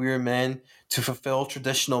on queer men, to fulfill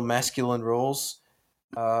traditional masculine roles.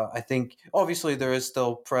 I think obviously there is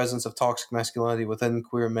still presence of toxic masculinity within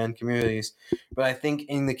queer men communities, but I think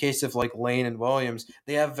in the case of like Lane and Williams,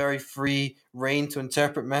 they have very free reign to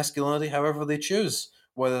interpret masculinity however they choose,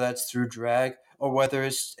 whether that's through drag or whether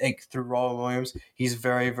it's like through Robin Williams. He's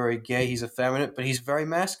very, very gay, he's effeminate, but he's very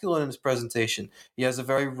masculine in his presentation. He has a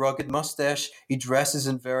very rugged mustache, he dresses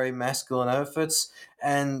in very masculine outfits,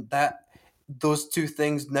 and those two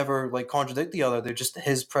things never like contradict the other. They're just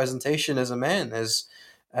his presentation as a man, as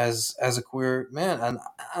a queer man. And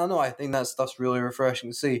I don't know, I think that stuff's really refreshing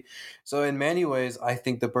to see. So in many ways, I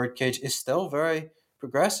think the Birdcage is still very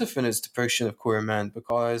progressive in its depiction of queer men,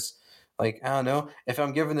 because like I don't know, if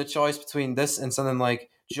I'm given the choice between this and something like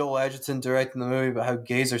Joel Edgerton directing the movie about how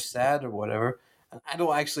gays are sad or whatever, I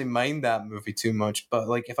don't actually mind that movie too much. But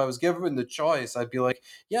like if I was given the choice, I'd be like,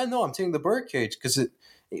 yeah, no, I'm taking the Birdcage, because it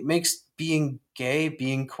makes being gay,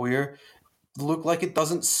 being queer, look like it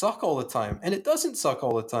doesn't suck all the time, and it doesn't suck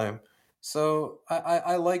all the time. So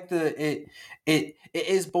I like that it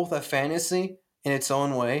is both a fantasy in its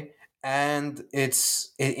own way, and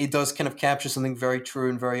it does kind of capture something very true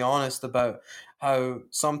and very honest about how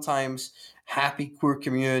sometimes happy queer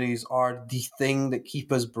communities are the thing that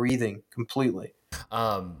keep us breathing completely.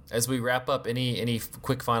 As we wrap up, any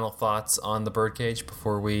quick final thoughts on the Birdcage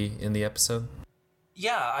before we end the episode?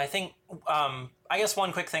 Yeah, I think I guess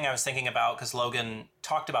one quick thing I was thinking about, because Logan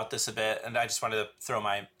talked about this a bit, and I just wanted to throw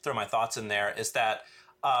my thoughts in there, is that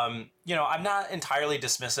I'm not entirely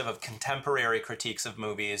dismissive of contemporary critiques of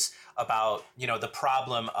movies about, the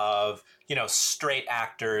problem of, straight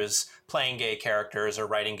actors playing gay characters or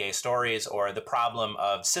writing gay stories, or the problem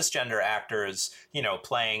of cisgender actors,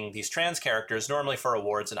 playing these trans characters, normally for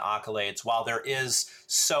awards and accolades, while there is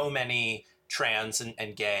so many trans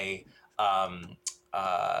and gay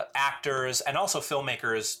actors and also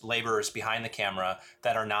filmmakers, laborers behind the camera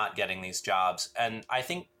that are not getting these jobs. And I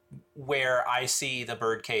think where I see the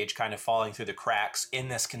Birdcage kind of falling through the cracks in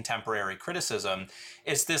this contemporary criticism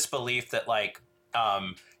is this belief that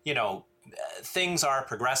things are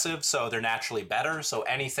progressive, so they're naturally better. So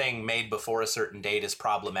anything made before a certain date is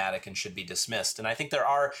problematic and should be dismissed. And I think there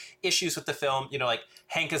are issues with the film, like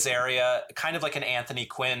Hank Azaria, kind of like an Anthony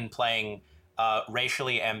Quinn playing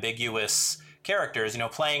racially ambiguous characters,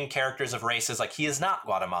 playing characters of races like he is not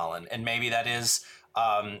Guatemalan. And maybe that is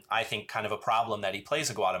I think kind of a problem that he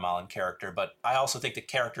plays a Guatemalan character, but I also think the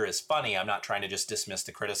character is funny. I'm not trying to just dismiss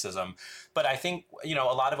the criticism, but I think, a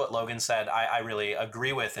lot of what Logan said, I really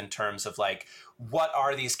agree with in terms of what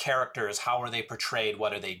are these characters? How are they portrayed?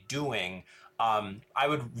 What are they doing? I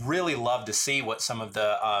would really love to see what some of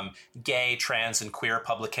the gay, trans, and queer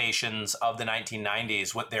publications of the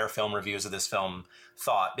 1990s, what their film reviews of this film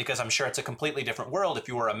thought, because I'm sure it's a completely different world if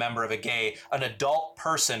you were a member of an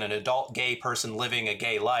adult gay person living a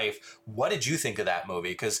gay life. What did you think of that movie?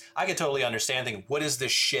 Because I could totally understand thinking, what is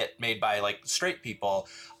this shit made by straight people?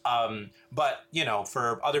 But,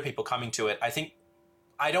 for other people coming to it,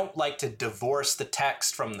 I don't like to divorce the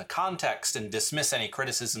text from the context and dismiss any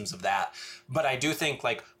criticisms of that. But I do think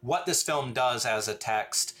what this film does as a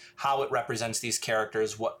text, how it represents these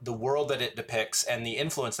characters, what the world that it depicts and the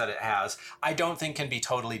influence that it has, I don't think can be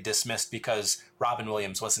totally dismissed because Robin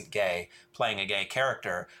Williams wasn't gay playing a gay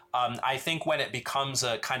character. I think when it becomes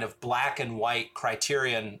a kind of black and white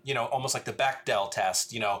criterion, almost like the Bechdel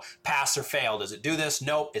test, pass or fail. Does it do this?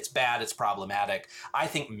 Nope, it's bad, it's problematic. I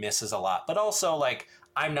think misses a lot. But also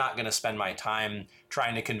I'm not going to spend my time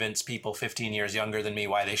trying to convince people 15 years younger than me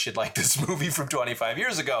why they should like this movie from 25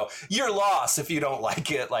 years ago. You're lost if you don't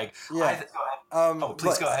like it. Yeah.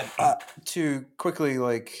 Please go ahead. To quickly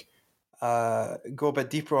go a bit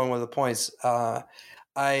deeper on one of the points,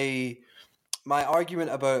 my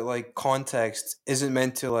argument about context isn't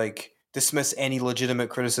meant to dismiss any legitimate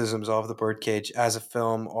criticisms of The Birdcage as a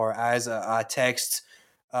film or as a text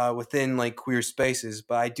within queer spaces,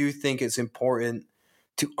 but I do think it's important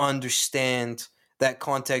to understand that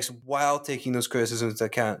context while taking those criticisms into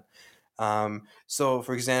account. So,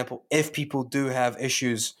 for example, if people do have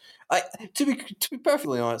issues, to be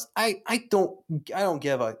perfectly honest, I don't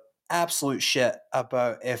give a absolute shit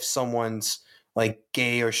about if someone's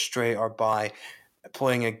gay or straight or bi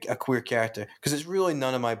playing a queer character, because it's really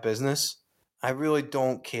none of my business. I really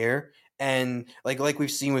don't care. And like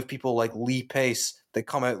we've seen with people like Lee Pace that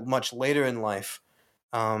come out much later in life,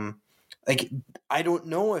 I don't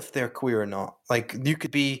know if they're queer or not. They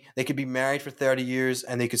could be married for 30 years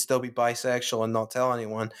and they could still be bisexual and not tell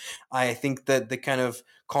anyone. I think that the kind of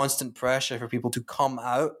constant pressure for people to come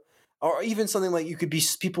out, or even something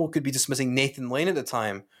people could be dismissing Nathan Lane at the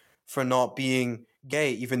time for not being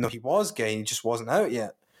gay, even though he was gay and he just wasn't out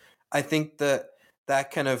yet. I think that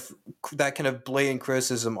kind of blatant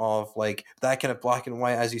criticism of that kind of black and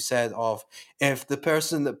white, as you said, of if the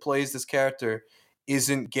person that plays this character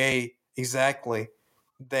isn't gay exactly,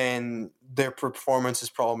 then their performance is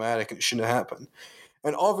problematic and it shouldn't happen.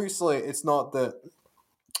 And obviously it's not that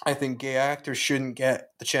I think gay actors shouldn't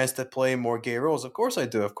get the chance to play more gay roles. Of course I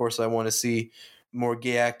do. Of course I want to see more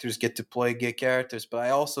gay actors get to play gay characters, but I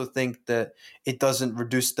also think that it doesn't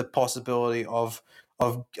reduce the possibility of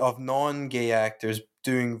non-gay actors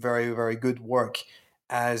doing very, very good work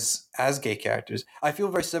as gay characters. I feel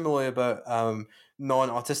very similarly about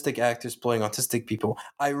non-autistic actors playing autistic people.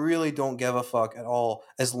 I really don't give a fuck at all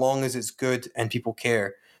as long as it's good and people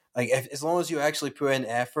care. As long as you actually put in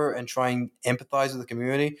effort and try and empathize with the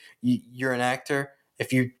community, you're an actor.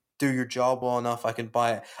 If you do your job well enough, I can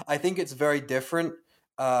buy it. I think it's very different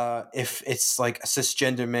if it's a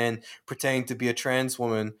cisgender man pretending to be a trans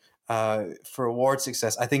woman for award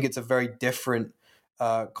success. I think it's a very different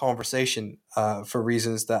conversation for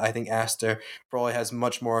reasons that I think Aster probably has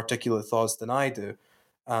much more articulate thoughts than I do.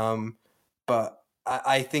 But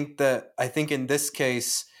I think in this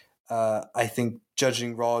case, I think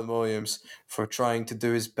judging Robin Williams for trying to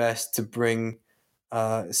do his best to bring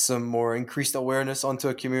some more increased awareness onto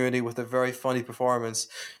a community with a very funny performance,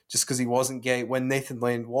 just because he wasn't gay when Nathan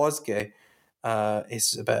Lane was gay,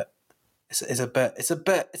 is is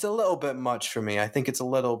a little bit much for me. I think it's a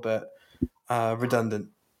little bit redundant.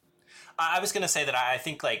 I was going to say that I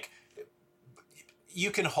think like you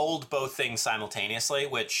can hold both things simultaneously,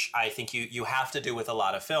 which I think you have to do with a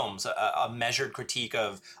lot of films, a measured critique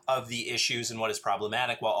of the issues and what is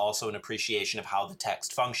problematic, while also an appreciation of how the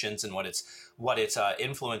text functions and what its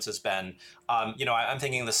influence has been. I'm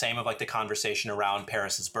thinking the same of like the conversation around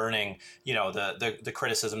Paris is Burning, the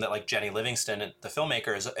criticism that like Jenny Livingston, the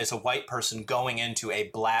filmmaker, is a white person going into a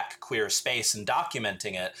black queer space and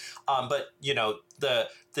documenting it. But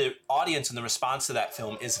the audience and the response to that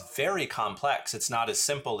film is very complex. It's not as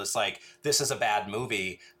simple as like, this is a bad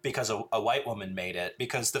movie because a white woman made it,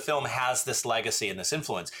 because the film has this legacy and this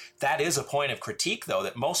influence. That is a point of critique, though,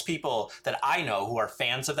 that most people that I know who are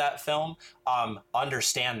fans of that film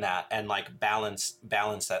understand that and like balance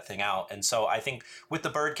that thing out. And so I think with The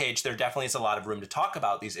Birdcage, there definitely is a lot of room to talk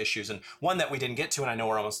about these issues. And one that we didn't get to, and I know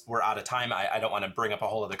we're out of time. I don't want to bring up a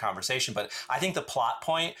whole other conversation, but I think the plot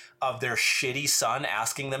point of their shitty son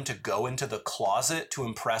asking them to go into the closet to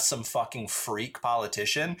impress some fucking freak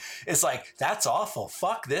politician is like, that's awful.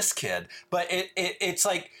 Fuck this kid. But it's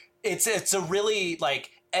like, it's a really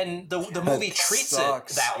like, and the movie treats it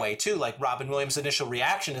that way too. Like Robin Williams' initial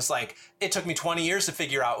reaction is like, it took me 20 years to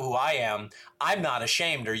figure out who I am. I'm not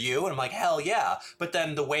ashamed, are you? And I'm like, hell yeah. But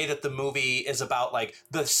then the way that the movie is about like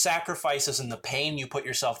the sacrifices and the pain you put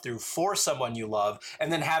yourself through for someone you love,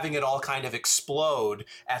 and then having it all kind of explode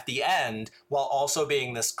at the end while also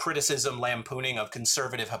being this criticism, lampooning of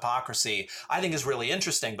conservative hypocrisy, I think is really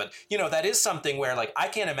interesting. But, that is something where like, I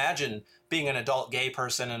can't imagine being an adult gay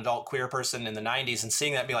person, an adult queer person in the 90s and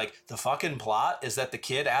seeing that and be like, the fucking plot is that the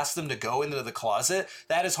kid asked them to go into the closet.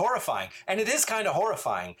 That is horrifying. And it is kind of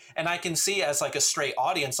horrifying. And I can see as like a straight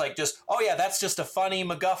audience, like just, oh yeah, that's just a funny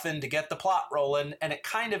MacGuffin to get the plot rolling. And it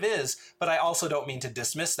kind of is, but I also don't mean to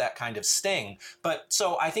dismiss that kind of sting. But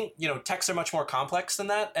so I think, texts are much more complex than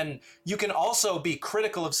that. And you can also be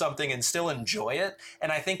critical of something and still enjoy it.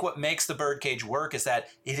 And I think what makes The Birdcage work is that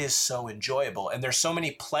it is so enjoyable. And there's so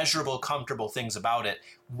many pleasurable, comfortable things about it,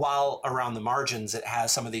 while around the margins it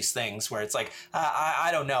has some of these things where it's like, I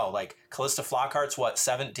don't know, like Callista Flockhart's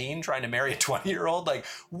 17 trying to marry a 20-year-old, like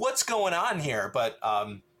what's going on here? But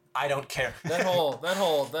I don't care. That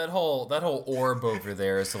whole orb over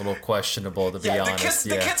there is a little questionable, to be honest.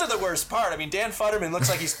 The kids are the worst part. I mean, Dan Futterman looks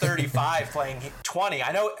like he's 35 playing 20.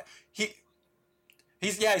 I know he's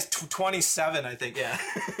 27, I think. Yeah.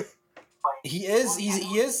 He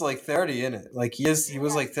is like 30 in it. Like he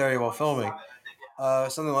was like 30 while filming,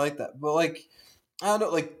 something like that. But like, I don't know.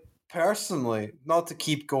 Like personally, not to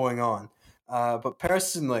keep going on, but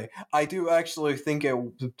personally, I do actually think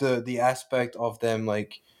the aspect of them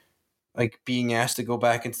like being asked to go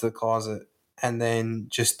back into the closet and then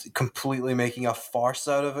just completely making a farce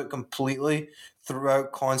out of it completely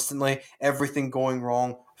throughout, constantly, everything going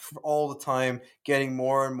wrong all the time, getting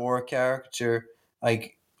more and more caricature,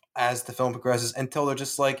 like as the film progresses, until they're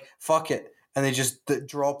just like, fuck it, and they just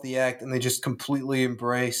drop the act and they just completely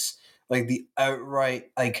embrace like the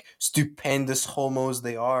outright like stupendous homos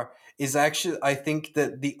they are. Is actually, I think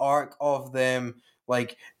that the arc of them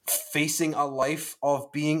like facing a life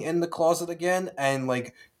of being in the closet again and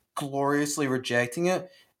like gloriously rejecting it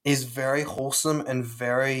is very wholesome and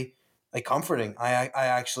very like comforting. I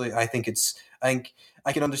think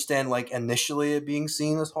I can understand like initially it being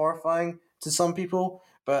seen as horrifying to some people,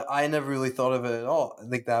 but I never really thought of it at all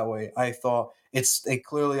like that way. I thought it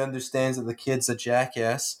clearly understands that the kid's a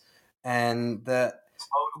jackass and that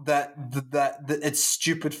it's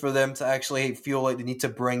stupid for them to actually feel like they need to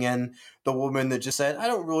bring in the woman that just said, I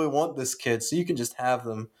don't really want this kid, so you can just have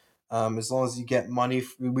them, as long as you get money.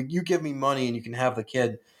 You give me money and you can have the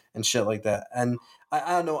kid and shit like that. And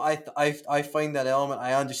I don't know. I find that element.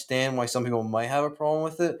 I understand why some people might have a problem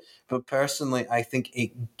with it, but personally, I think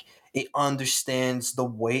it understands the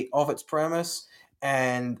weight of its premise,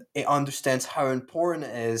 and it understands how important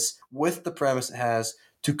it is with the premise it has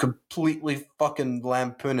to completely fucking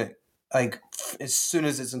lampoon it like as soon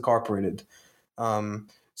as it's incorporated.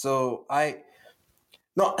 So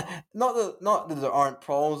not that there aren't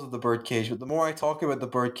problems with The Birdcage, but the more I talk about The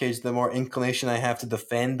Birdcage, the more inclination I have to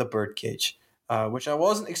defend The Birdcage, which I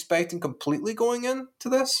wasn't expecting completely going into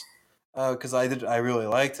this, because I really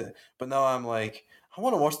liked it, but now I'm like, I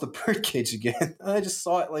want to watch The Birdcage again. I just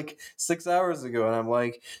saw it like 6 hours ago, and I'm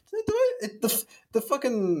like,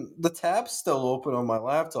 the tab's still open on my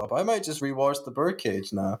laptop. I might just rewatch The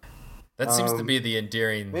Birdcage now. That seems to be the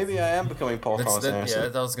endearing. Maybe I am becoming Paul Thomas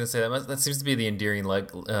Anderson. Yeah, I was going to say that seems to be the endearing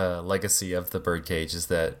legacy of The Birdcage, is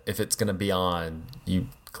that if it's going to be on, you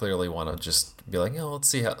clearly want to just be like,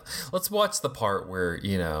 let's watch the part where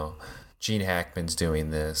Gene Hackman's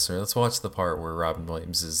doing this, or let's watch the part where Robin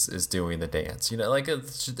Williams is doing the dance. Like it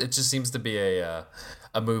just seems to be a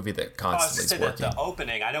movie that constantly is working. The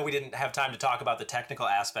opening, I know we didn't have time to talk about the technical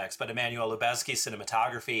aspects, but Emmanuel Lubezki's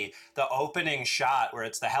cinematography, the opening shot where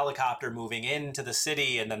it's the helicopter moving into the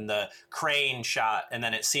city and then the crane shot and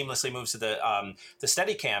then it seamlessly moves to the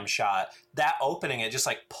Steadicam shot, that opening, it just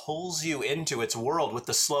like pulls you into its world with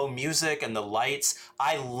the slow music and the lights.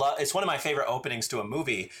 It's one of my favorite openings to a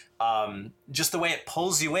movie. Just the way it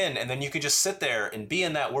pulls you in, and then you could just sit there and be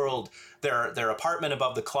in that world. Their apartment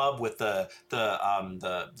above the club with the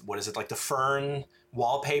what is it, like the fern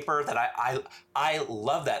wallpaper, that I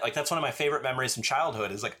love that. Like that's one of my favorite memories from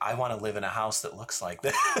childhood, is like I want to live in a house that looks like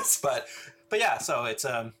this. but yeah, so it's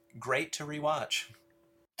great to rewatch.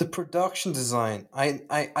 The production design,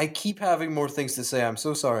 I keep having more things to say, I'm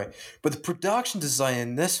so sorry, but the production design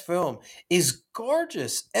in this film is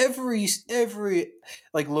gorgeous. Every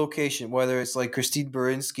like location, whether it's like Christine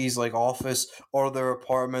Baranski's like office or their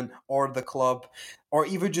apartment or the club, or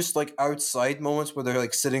even just like outside moments where they're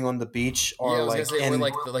like sitting on the beach, or I was gonna say,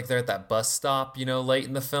 like they're at that bus stop, late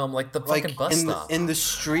in the film, like the fucking bus stop in the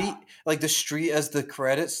street, like the street as the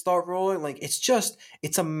credits start rolling. Like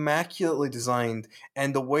it's immaculately designed,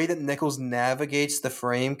 and the way that Nichols navigates the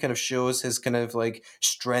frame kind of shows his kind of like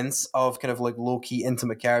strengths of kind of like low-key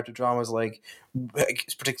intimate character dramas, like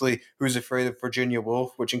particularly Who's Afraid of Virginia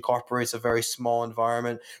Woolf, which incorporates a very small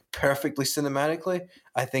environment perfectly cinematically.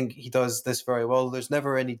 I think he does this very well. There's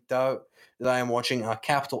never any doubt that I am watching a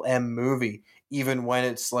capital M movie, even when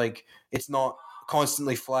it's like it's not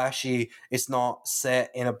constantly flashy, it's not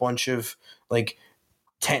set in a bunch of like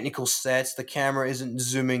technical sets, the camera isn't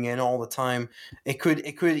zooming in all the time. It could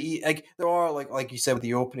like there are like you said with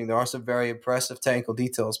the opening, there are some very impressive technical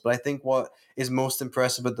details, but I think what is most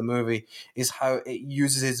impressive about the movie is how it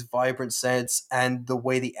uses its vibrant sets and the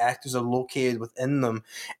way the actors are located within them,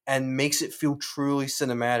 and makes it feel truly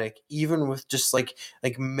cinematic, even with just like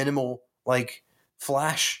minimal like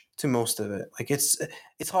flash to most of it. Like it's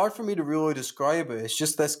hard for me to really describe it. It's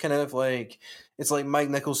just this kind of like, it's like Mike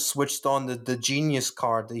Nichols switched on the genius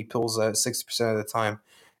card that he pulls out 60% of the time,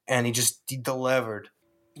 and he delivered.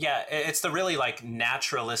 Yeah, it's the really like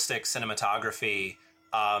naturalistic cinematography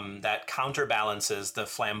that counterbalances the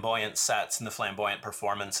flamboyant sets and the flamboyant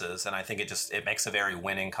performances, and I think it makes a very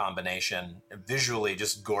winning combination. Visually,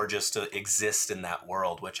 just gorgeous to exist in that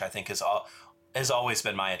world, which I think has always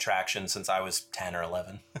been my attraction since I was 10 or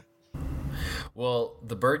 11. Well,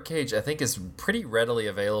 The Birdcage, I think, is pretty readily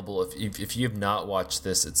available. If you have not watched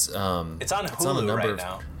this, it's on Hulu right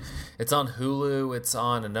now. It's on Hulu. It's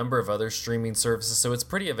on a number of other streaming services, so it's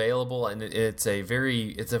pretty available, and it's a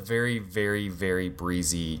very, very, very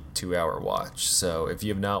breezy 2-hour watch. So if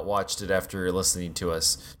you have not watched it after listening to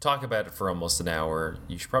us talk about it for almost an hour,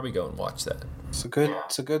 you should probably go and watch that. It's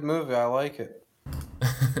a good movie. I like it.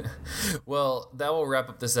 Well, that will wrap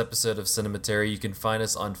up this episode of Cinematary. You can find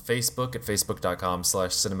us on Facebook at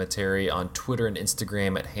facebook.com/Cinematary, on Twitter and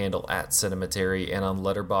Instagram at handle @Cinematary, and on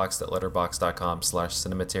Letterboxd at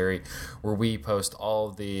letterboxd.com/Cinematary, where we post all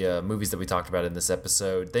the movies that we talked about in this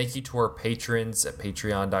episode. Thank you to our patrons at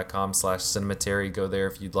patreon.com/Cinematary. Go there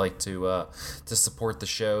if you'd like to support the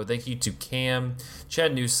show. Thank you to Cam,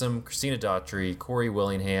 Chad Newsom, Christina Daughtry, Corey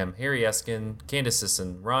Willingham, Harry Eskin, Candace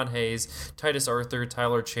Sisson, Ron Hayes, Titus Arthur,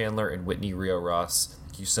 Tyler Chandler, and Whitney Rio Ross.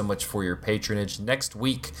 Thank you so much for your patronage. Next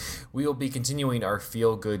week, we will be continuing our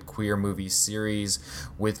feel-good queer movie series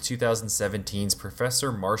with 2017's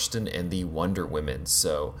Professor Marston and the Wonder Women.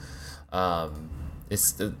 So,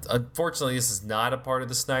 unfortunately, this is not a part of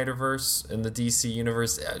the Snyderverse in the DC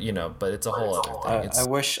universe, but it's a whole other thing.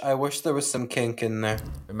 I wish there was some kink in there.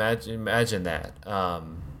 Imagine that.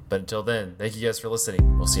 But until then, thank you guys for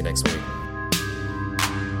listening. We'll see you next week.